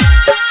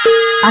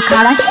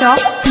अखाड़ा चौक,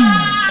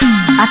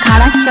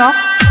 अखाड़ा चौक,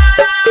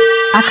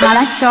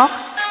 अखाड़ा चौक।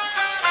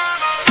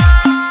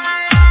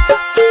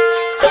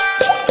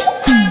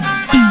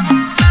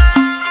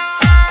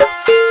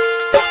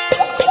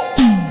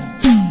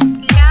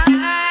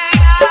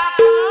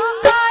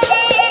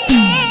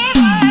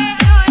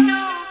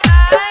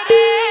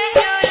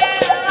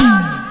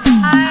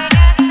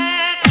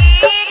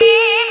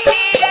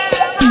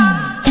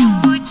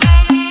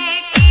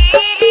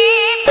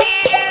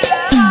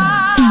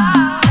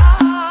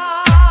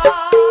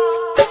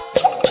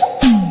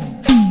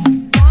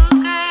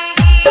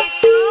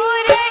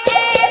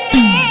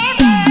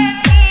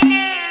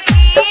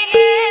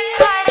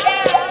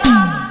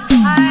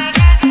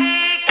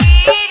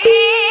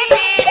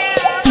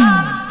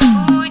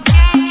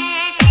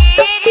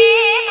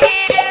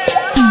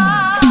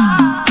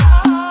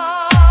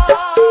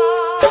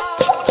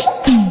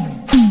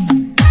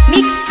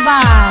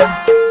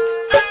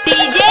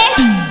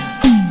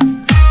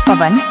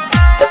 पवन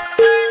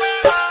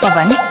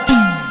पवन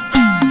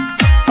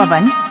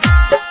पवन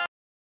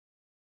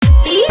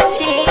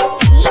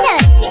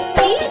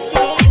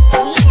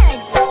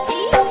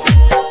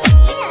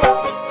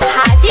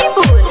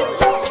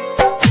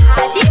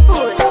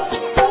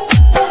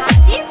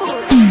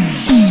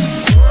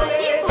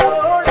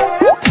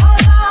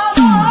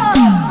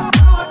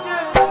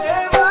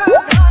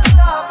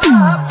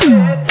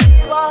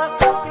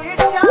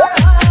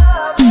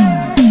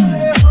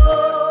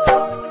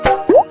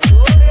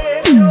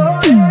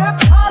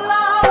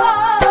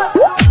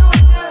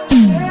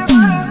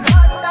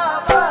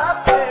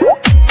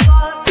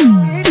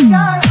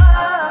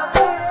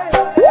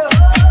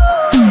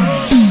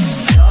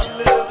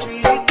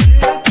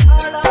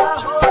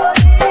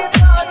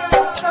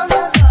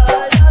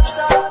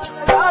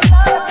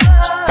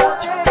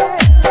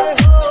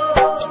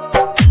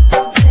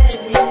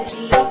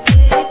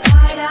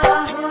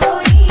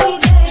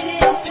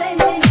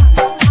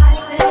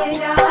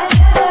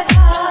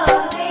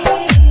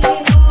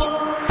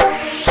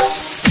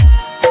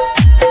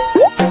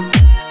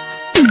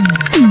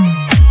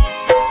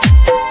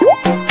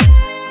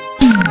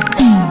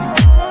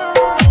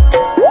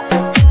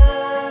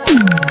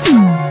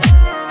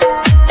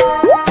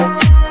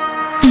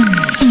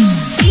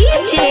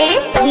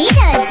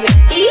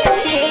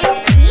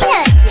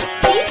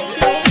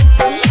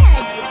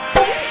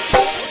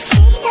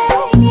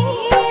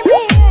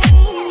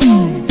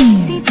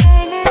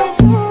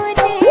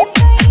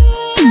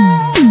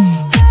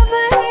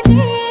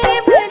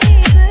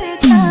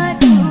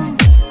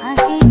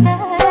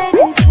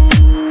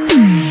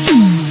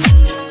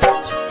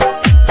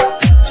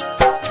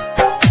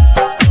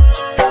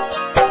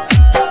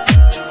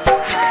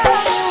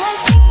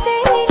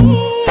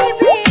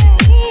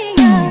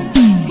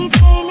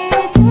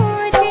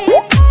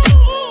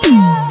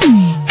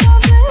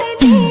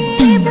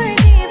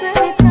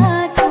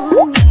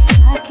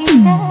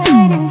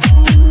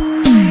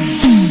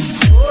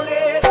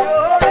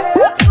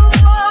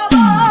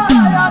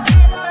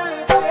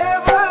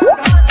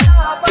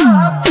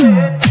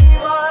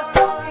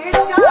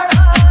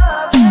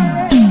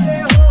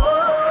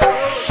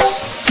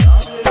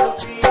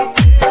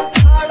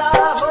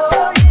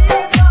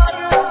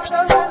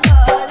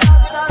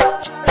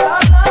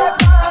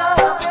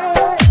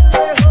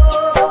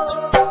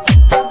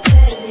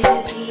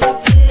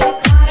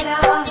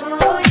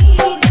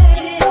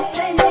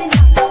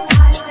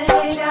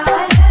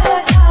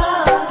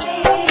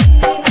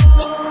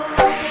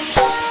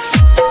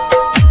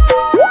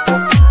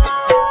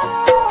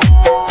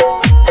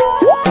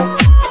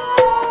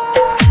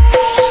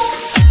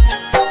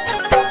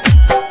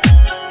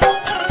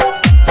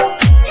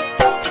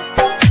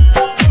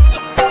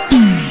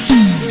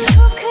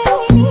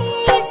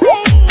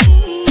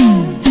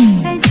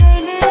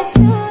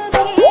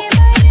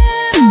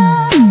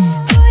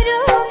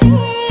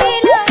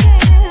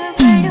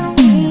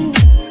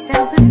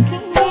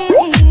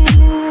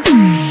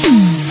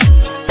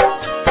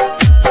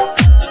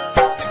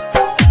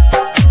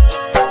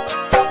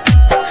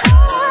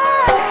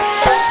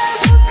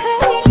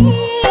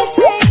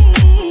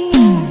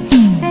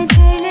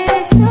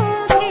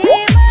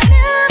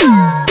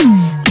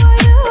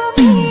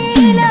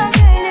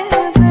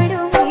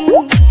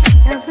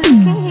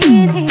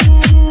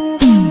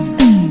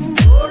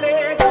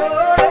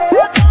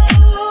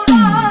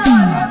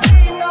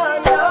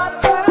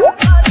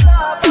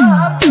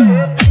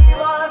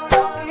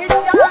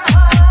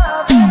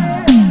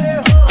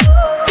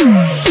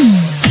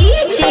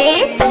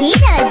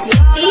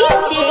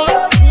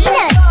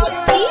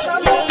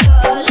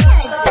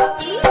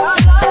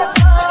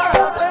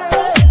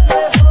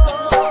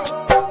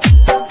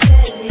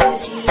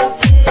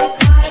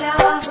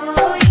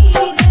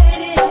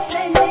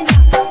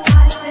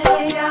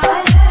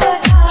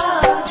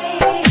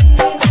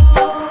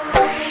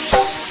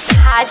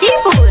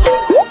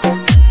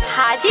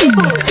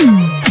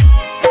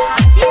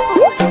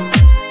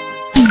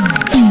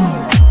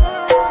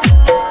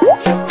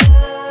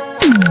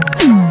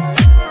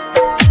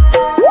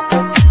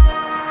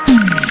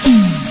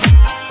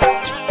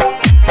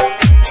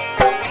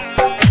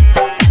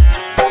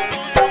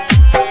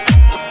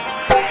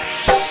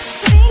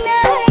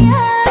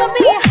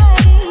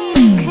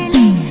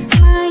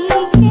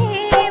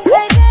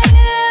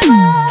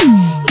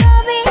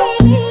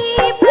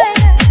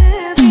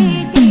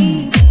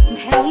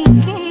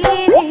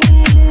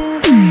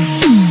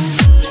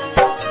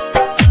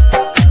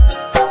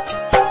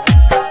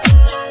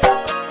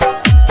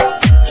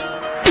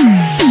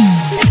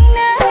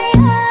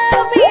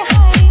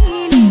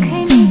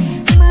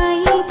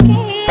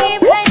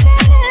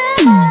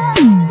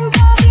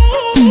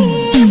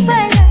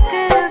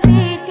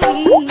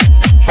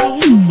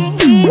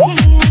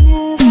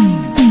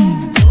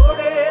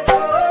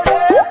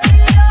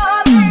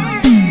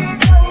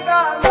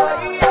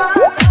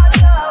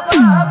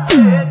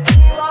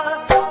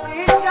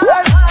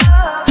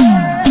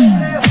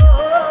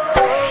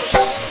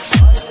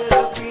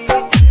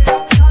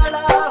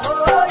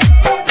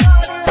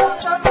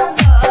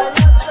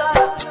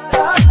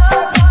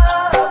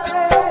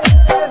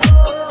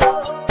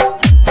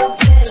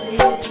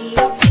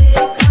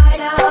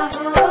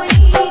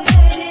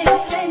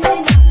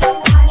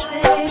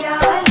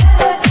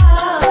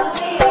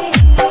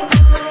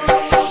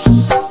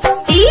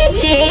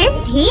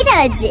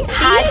धीरज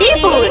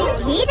हाजीपुर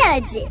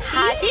धीरज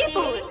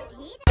Hajipur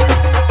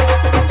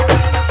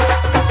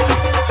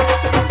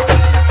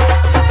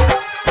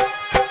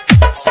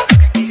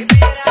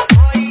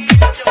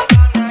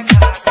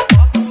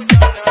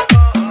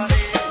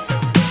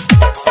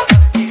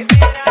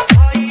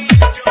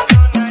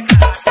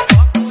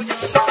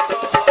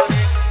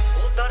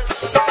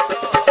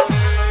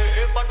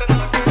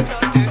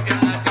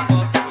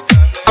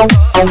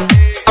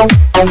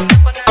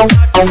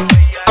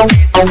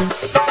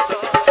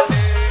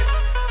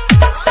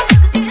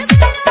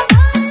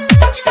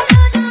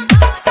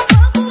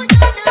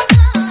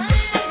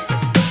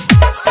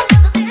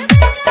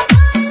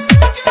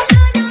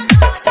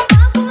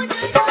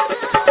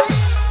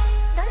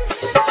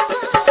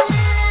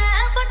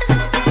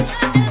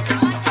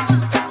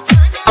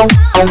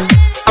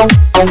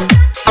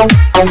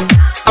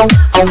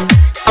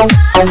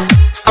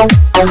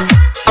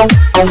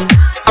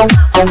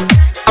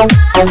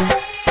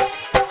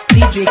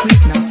DJ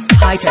Krishna,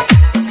 high tech.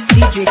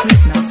 DJ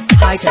Krishna,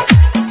 high tech.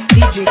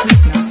 DJ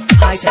Krishna,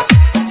 high tech.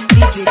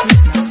 DJ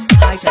Krishna,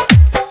 high tech.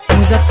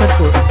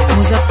 Muzaffarpur,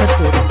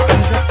 Muzaffarpur,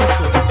 Muzaffarpur.